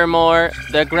 Furthermore,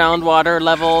 the groundwater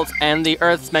levels and the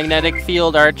Earth's magnetic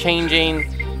field are changing.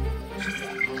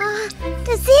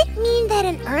 Does it mean that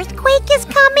an earthquake is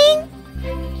coming?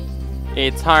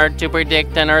 It's hard to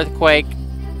predict an earthquake.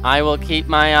 I will keep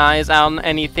my eyes on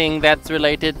anything that's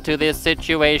related to this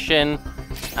situation.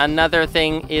 Another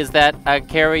thing is that a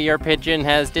carrier pigeon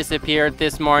has disappeared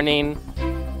this morning,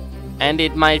 and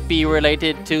it might be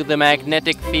related to the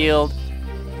magnetic field.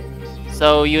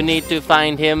 So you need to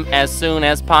find him as soon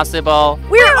as possible.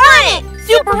 We're on it!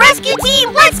 Super Rescue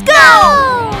Team, let's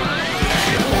go!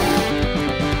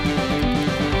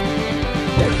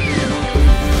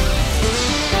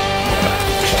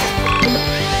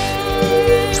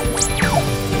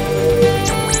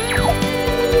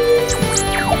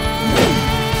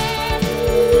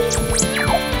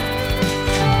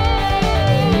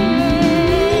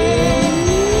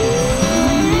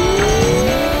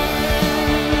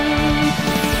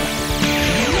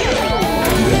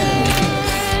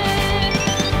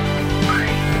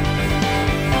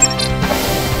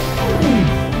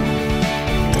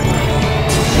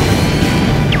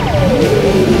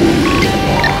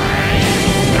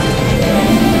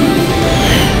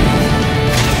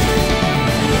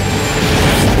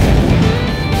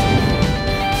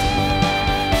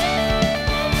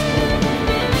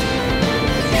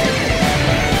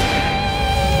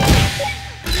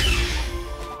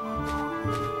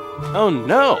 Oh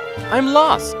no, I'm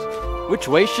lost. Which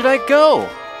way should I go?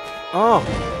 Oh.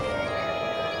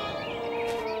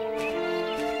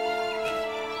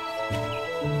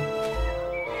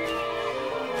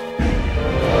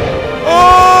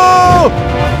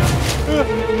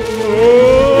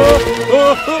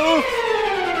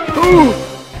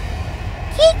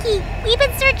 Kiki, we've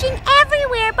been searching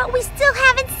everywhere, but we still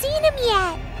haven't seen him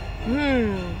yet.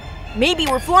 Maybe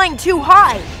we're flying too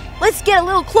high. Let's get a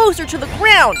little closer to the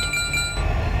ground.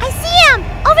 I see him!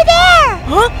 Over there!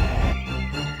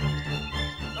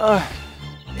 Huh?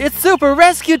 It's Super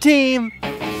Rescue Team!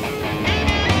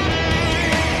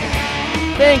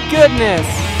 Thank goodness!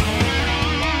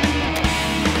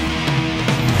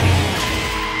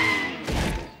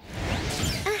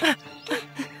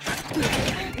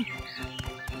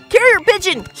 Carrier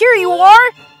pigeon, here you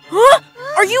are! Huh?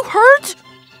 Are you hurt?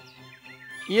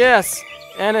 Yes,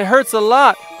 and it hurts a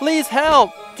lot. Please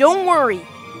help! Don't worry.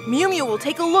 Miumiu will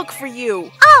take a look for you.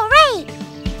 All right.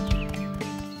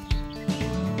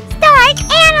 Start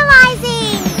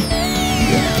analyzing.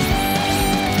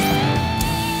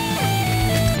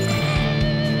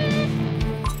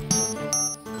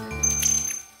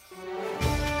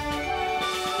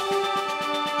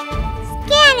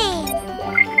 Scanning.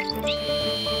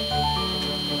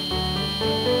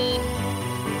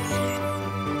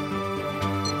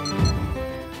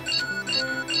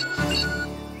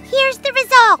 Here's the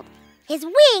result. His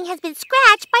wing has been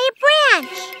scratched by a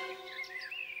branch.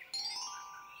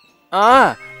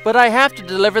 Ah, but I have to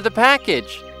deliver the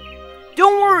package.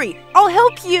 Don't worry, I'll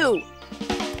help you.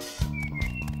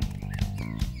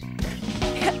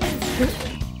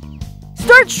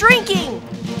 Start shrinking.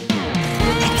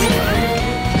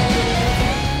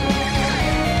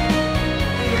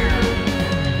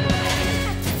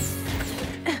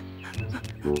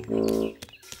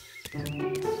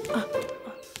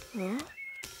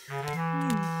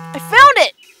 I found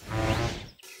it!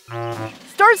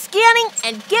 Start scanning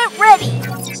and get ready!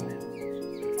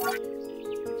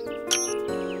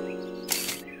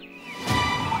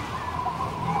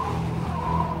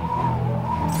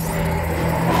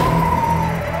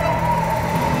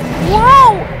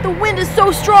 Whoa! The wind is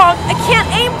so strong, I can't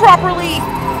aim properly!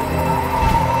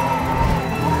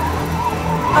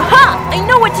 Aha! I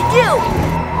know what to do!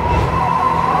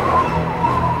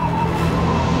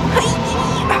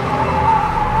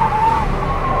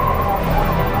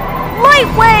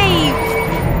 Light wave!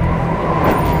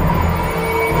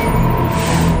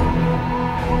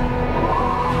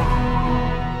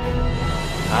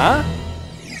 Huh?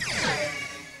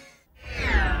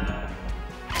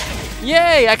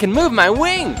 Yay! I can move my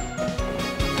wing!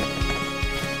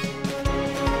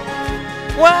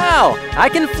 Wow! I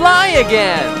can fly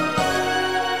again!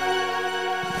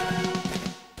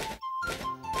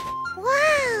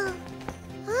 Wow!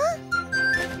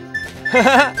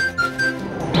 Huh?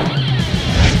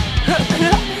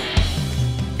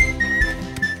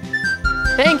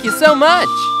 Thank you so much!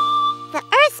 The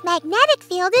Earth's magnetic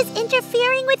field is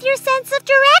interfering with your sense of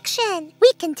direction.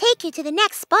 We can take you to the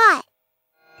next spot.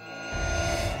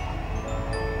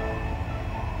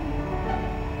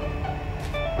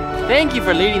 Thank you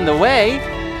for leading the way,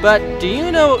 but do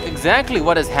you know exactly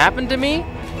what has happened to me?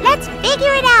 Let's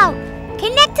figure it out.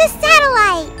 Connect to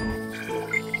satellite.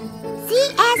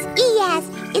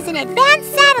 CSES is an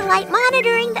advanced satellite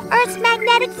monitoring the Earth's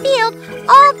magnetic field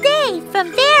all day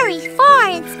from very far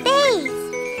in space.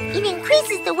 It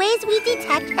increases the ways we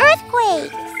detect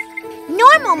earthquakes.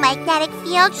 Normal magnetic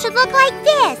fields should look like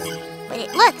this, but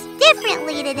it looks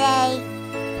differently today.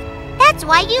 That's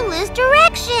why you lose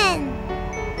direction.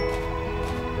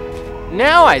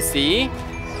 Now I see.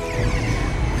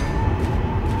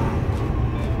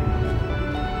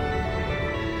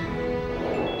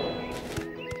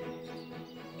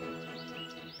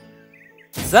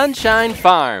 Sunshine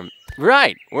Farm.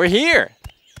 Right, we're here.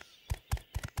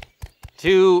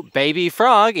 To Baby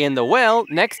Frog in the well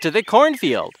next to the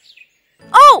cornfield.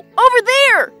 Oh, over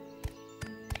there!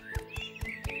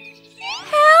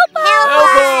 Help us!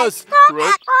 Help us!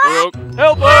 Croak, croak.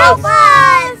 Help Help us!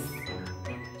 us!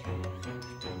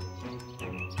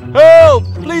 Help!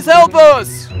 Please help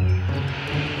us!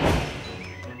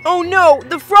 Oh no,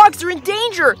 the frogs are in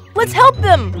danger! Let's help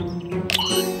them!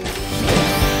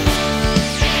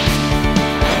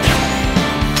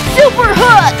 Super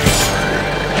hook!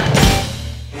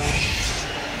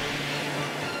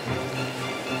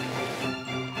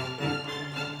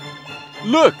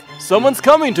 Look, someone's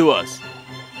coming to us.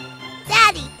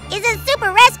 Daddy, is it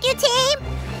Super Rescue Team?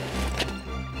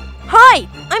 Hi,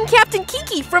 I'm Captain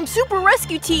Kiki from Super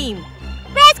Rescue Team.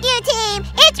 Rescue Team!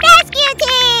 It's Rescue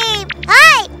Team!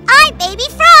 Hi, I'm Baby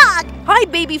Frog! Hi,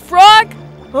 Baby Frog!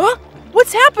 Huh?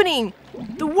 What's happening?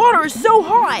 The water is so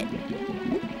hot.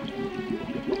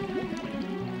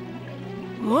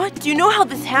 What? Do you know how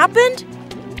this happened?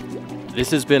 This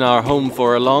has been our home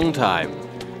for a long time.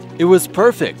 It was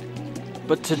perfect.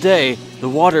 But today, the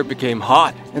water became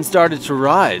hot and started to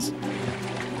rise.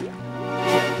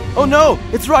 Oh no!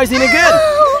 It's rising again!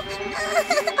 Oh,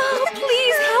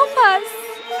 please help us!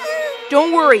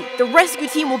 Don't worry, the rescue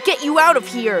team will get you out of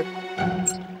here.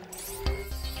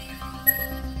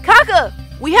 Kaka,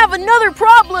 we have another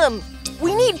problem!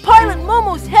 We need Pilot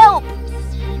Momo's help!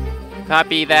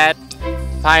 Copy that.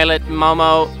 Pilot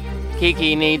Momo,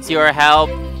 Kiki needs your help.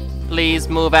 Please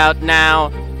move out now.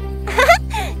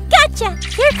 Gotcha!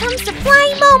 Here comes the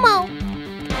flying Momo.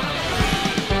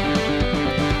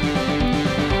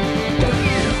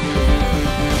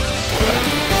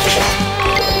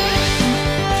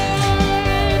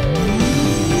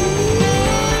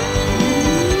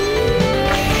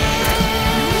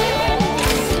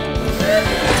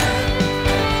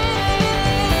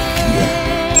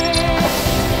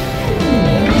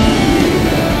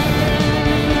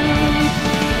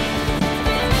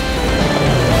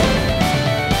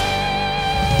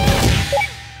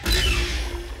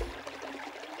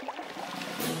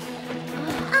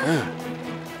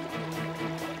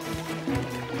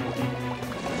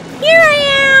 Here I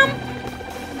am!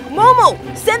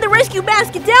 Momo, send the rescue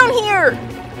basket down here!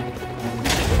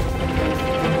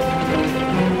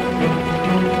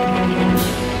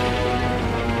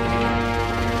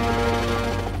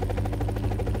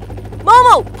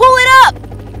 Momo, pull it up!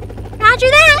 Roger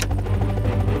that!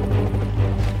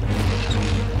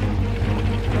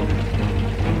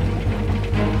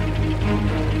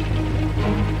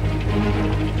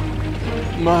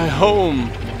 My home.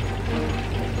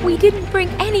 We didn't bring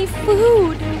any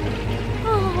food.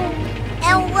 Oh.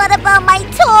 And what about my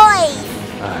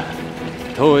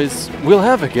toys? Toys we'll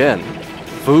have again.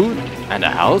 Food and a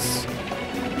house.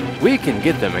 We can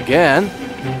get them again.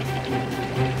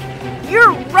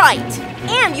 You're right!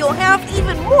 And you'll have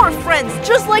even more friends,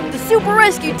 just like the Super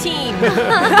Rescue Team!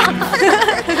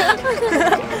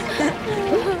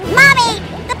 Mommy!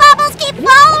 The bubbles keep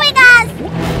following us!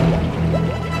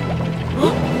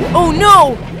 Oh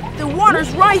no! The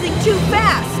water's rising too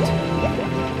fast!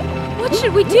 What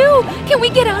should we do? Can we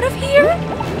get out of here?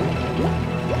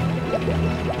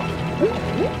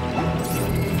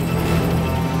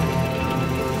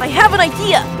 I have an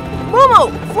idea! Momo,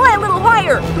 fly a little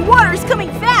higher! The water is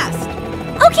coming fast!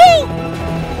 Okay!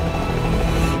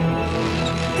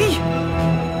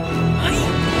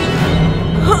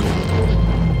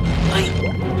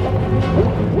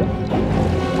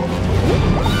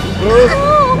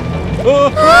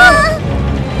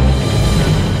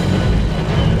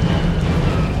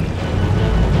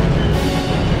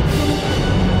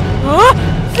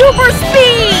 Super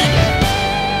speed!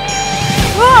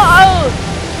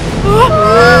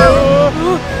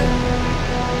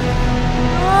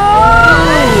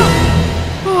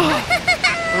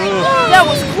 That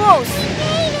was close!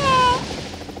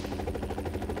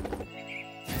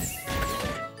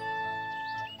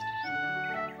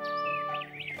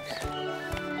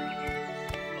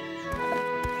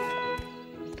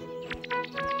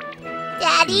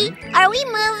 Daddy, are we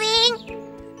moving?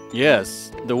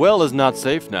 Yes, the well is not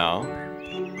safe now.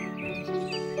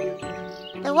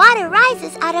 The water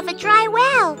rises out of a dry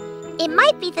well. It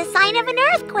might be the sign of an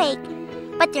earthquake.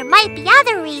 But there might be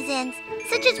other reasons,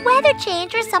 such as weather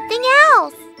change or something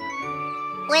else.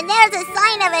 When there's a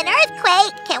sign of an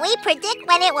earthquake, can we predict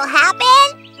when it will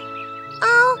happen?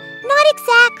 Oh, not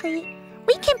exactly.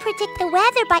 We can predict the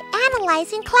weather by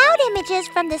analyzing cloud images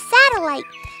from the satellite.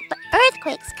 But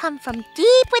earthquakes come from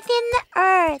deep within the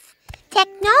earth.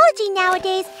 Technology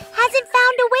nowadays hasn't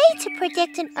found a way to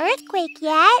predict an earthquake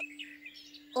yet.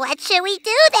 What should we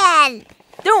do then?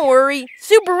 Don't worry,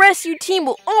 Super Rescue Team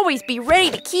will always be ready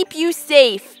to keep you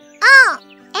safe. Oh,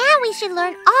 and we should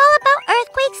learn all about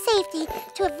earthquake safety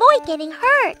to avoid getting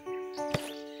hurt.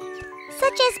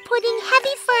 Such as putting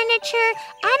heavy furniture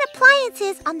and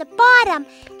appliances on the bottom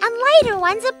and lighter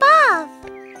ones above.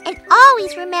 And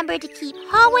always remember to keep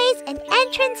hallways and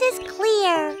entrances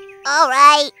clear. All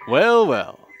right. Well,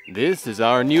 well, this is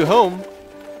our new home.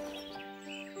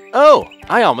 Oh,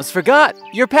 I almost forgot.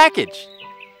 Your package.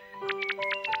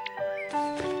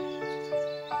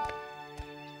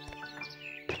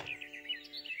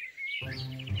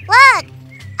 Look,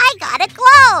 I got a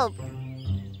globe.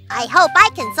 I hope I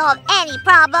can solve any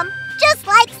problem, just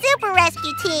like Super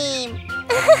Rescue Team.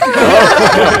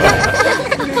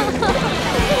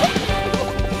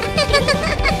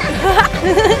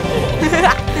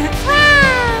 Wow!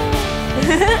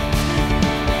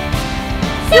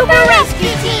 Super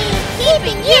Rescue Team,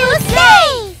 keeping you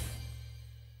safe!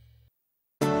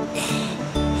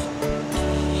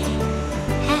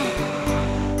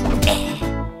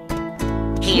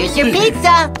 Here's your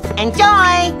pizza.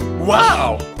 Enjoy!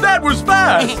 Wow, that was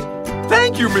fast!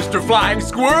 Thank you, Mr. Flying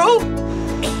Squirrel!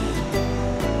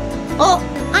 Oh,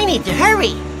 I need to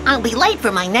hurry. I'll be late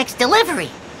for my next delivery.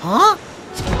 Huh?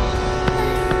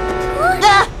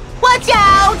 Watch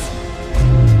out!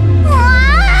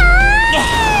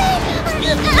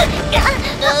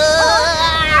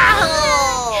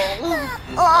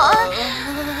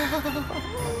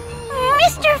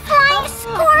 Mr. Flying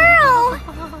Squirrel!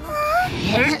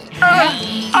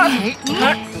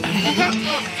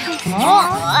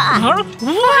 Wow!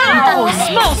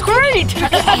 Smells great!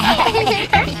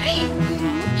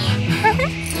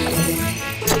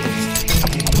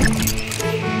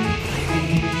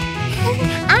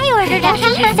 I ordered a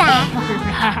pizza.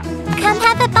 Come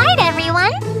have a bite,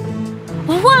 everyone.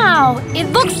 Wow!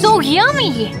 It looks so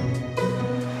yummy!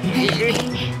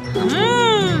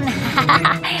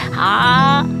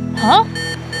 Huh?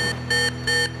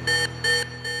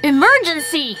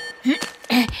 Emergency!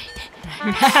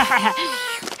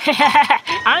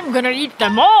 I'm gonna eat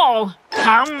them all!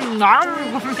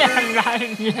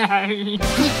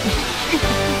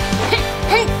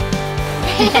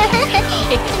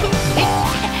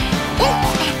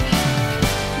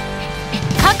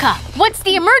 Kaka, what's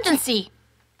the emergency?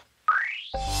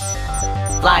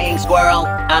 Flying squirrel,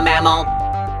 a mammal.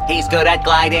 He's good at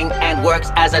gliding and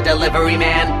works as a delivery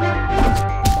man.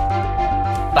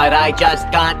 But I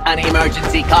just got an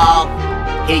emergency call.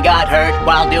 He got hurt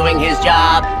while doing his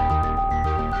job.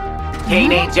 He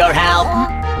needs your help.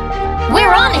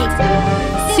 We're on it!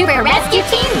 Super Rescue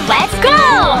Team, let's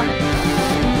go!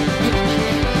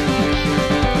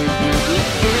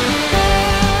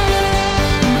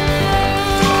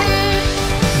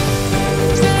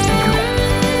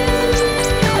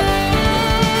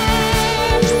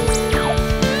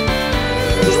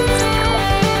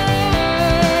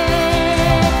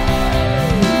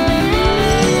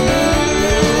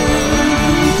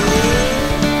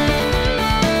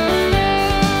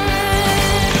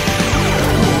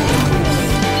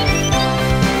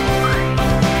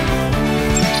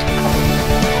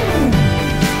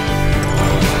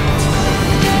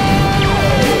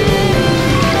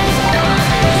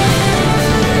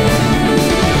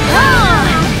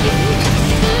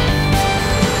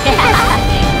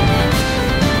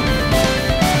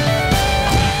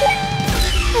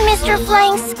 Mr.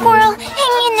 Flying Squirrel,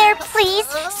 hang in there, please.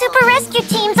 Super Rescue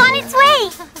Team's on its way.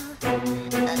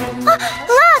 Look,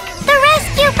 the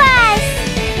rescue bus!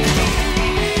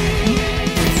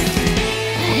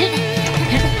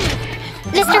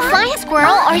 Mr. Flying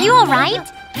Squirrel, are you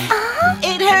alright?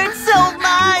 It hurts so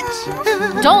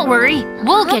much! Don't worry,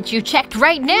 we'll get you checked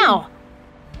right now.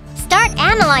 Start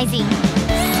analyzing.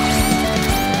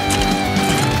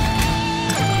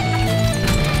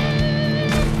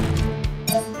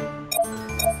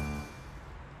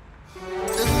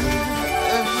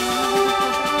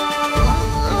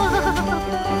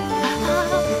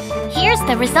 Here's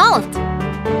the result.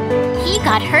 He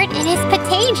got hurt in his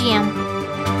patagium.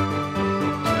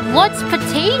 What's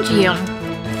patagium?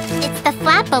 It's the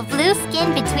flap of blue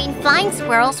skin between flying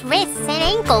squirrels' wrists and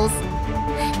ankles.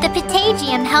 The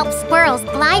patagium helps squirrels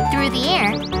glide through the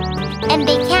air, and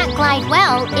they can't glide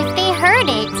well if they hurt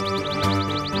it.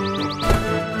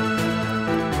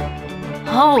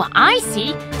 Oh, I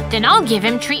see. Then I'll give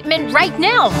him treatment right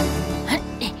now.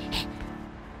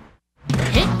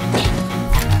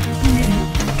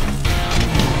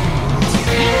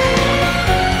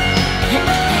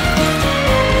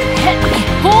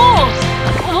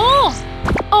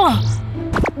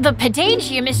 The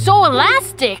patagium is so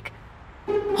elastic.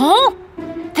 Huh?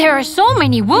 There are so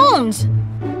many wounds.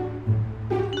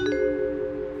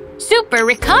 Super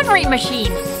recovery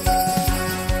machine.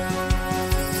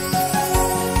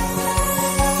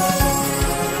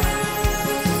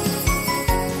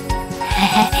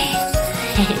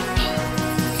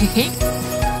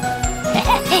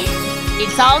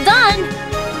 It's all done.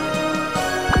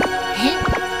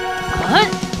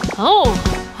 Oh,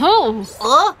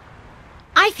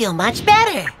 I feel much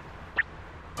better.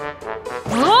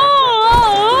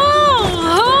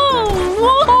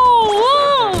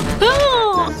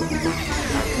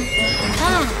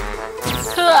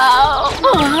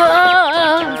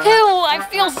 I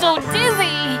feel so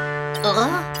dizzy.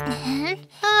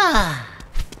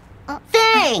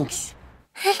 Thanks.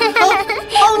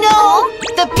 Oh no!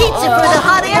 The pizza for the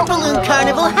hot air balloon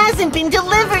carnival hasn't been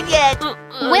delivered yet.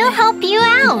 We'll help you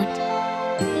out.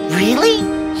 Really?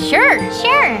 Sure.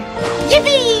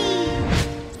 Yippee!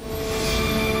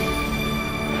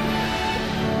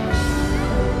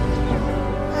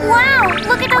 Wow,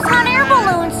 look at those hot air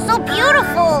balloons, so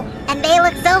beautiful. And they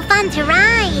look so fun to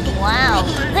ride. Wow,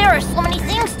 there are so many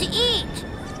things to eat.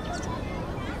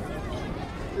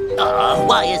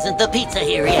 Why isn't the pizza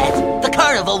here yet? The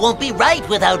carnival won't be right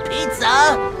without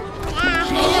pizza.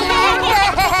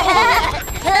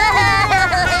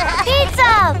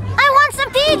 Pizza! I want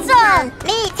some pizza!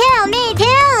 Me too!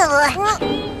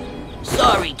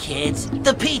 Sorry, kids.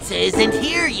 The pizza isn't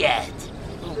here yet.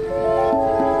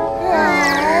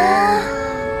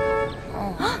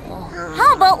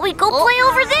 How about we go play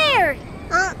over there?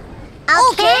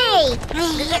 Okay.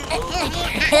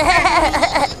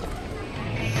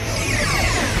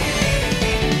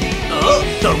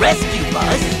 The rescue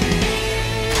bus?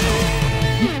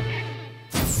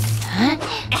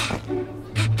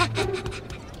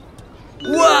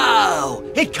 Wow!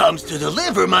 It comes to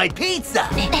deliver my pizza!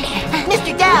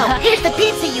 Mr. Dow, here's the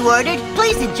pizza you ordered.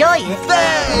 Please enjoy it.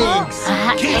 Thanks!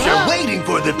 Kids are waiting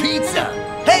for the pizza!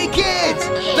 Hey kids!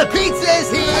 The pizza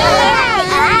is here!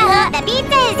 The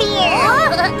pizza is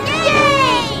here!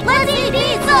 Yay! Let's eat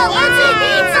pizza! Let's eat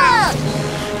pizza!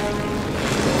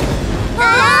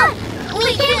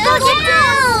 We can't go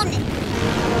down!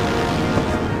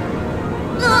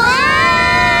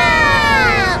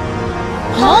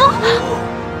 Huh?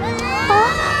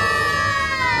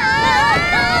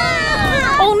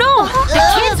 Oh no! The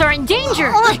kids are in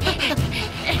danger!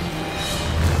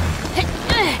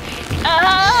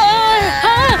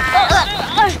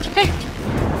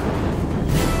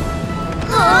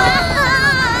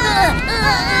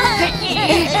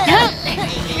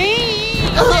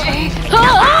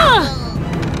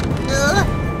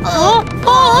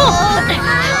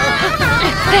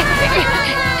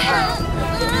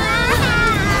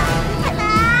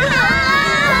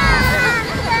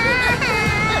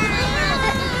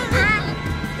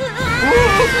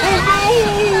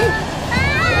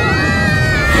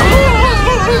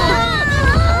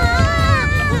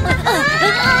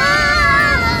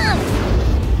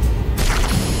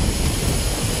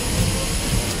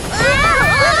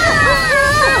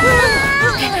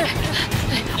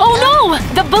 Oh no!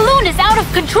 The balloon is out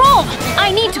of control!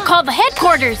 I need to call the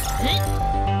headquarters!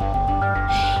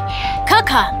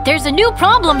 Kaka, there's a new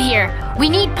problem here. We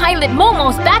need Pilot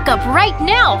Momo's backup right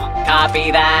now!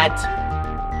 Copy that.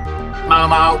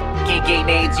 Momo, Kiki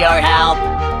needs your help.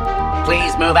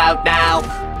 Please move out now.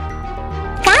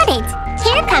 Got it!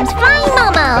 Here comes Flying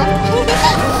Momo!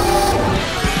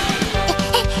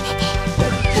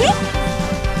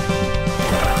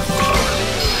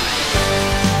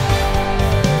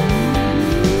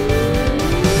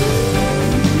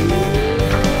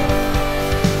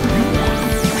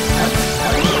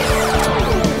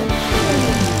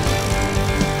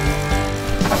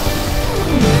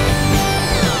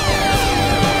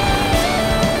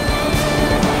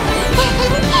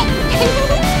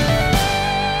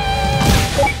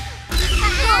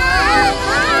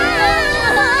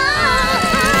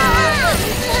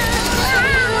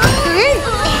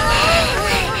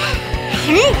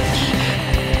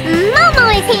 Momo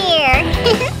is here!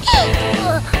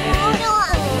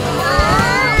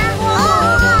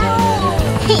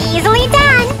 Easily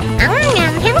done!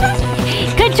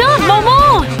 Good job,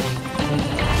 Momo!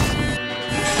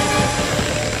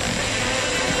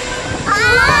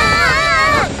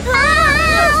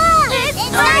 It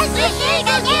starts to shake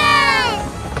again!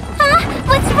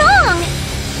 What's wrong?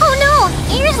 Oh no!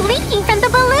 Air's leaking from the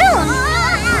balloon!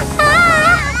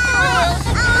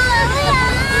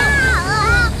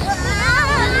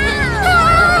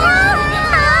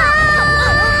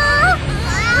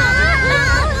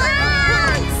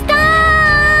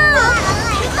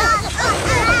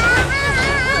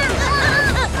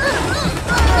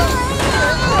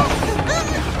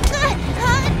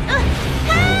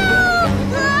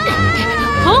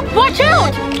 Watch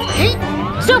out!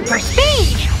 Super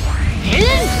speed!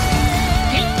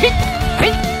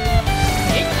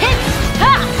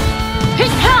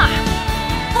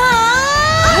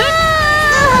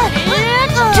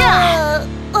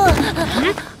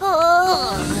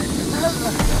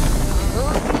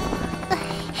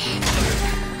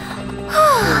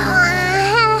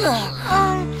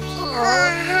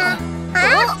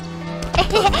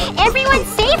 Everyone's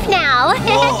safe now!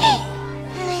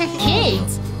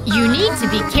 Kids, you need to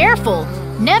be careful.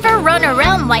 Never run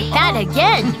around like that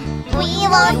again. We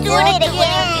won't do it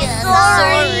again.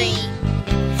 Sorry.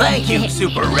 Thank you,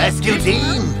 Super Rescue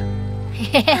Team!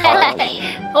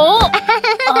 Oh!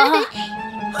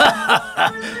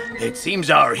 It seems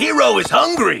our hero is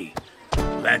hungry.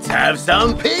 Let's have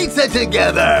some pizza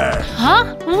together!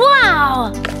 Huh?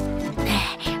 Wow!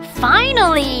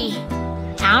 Finally!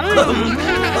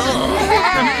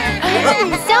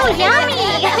 So yummy!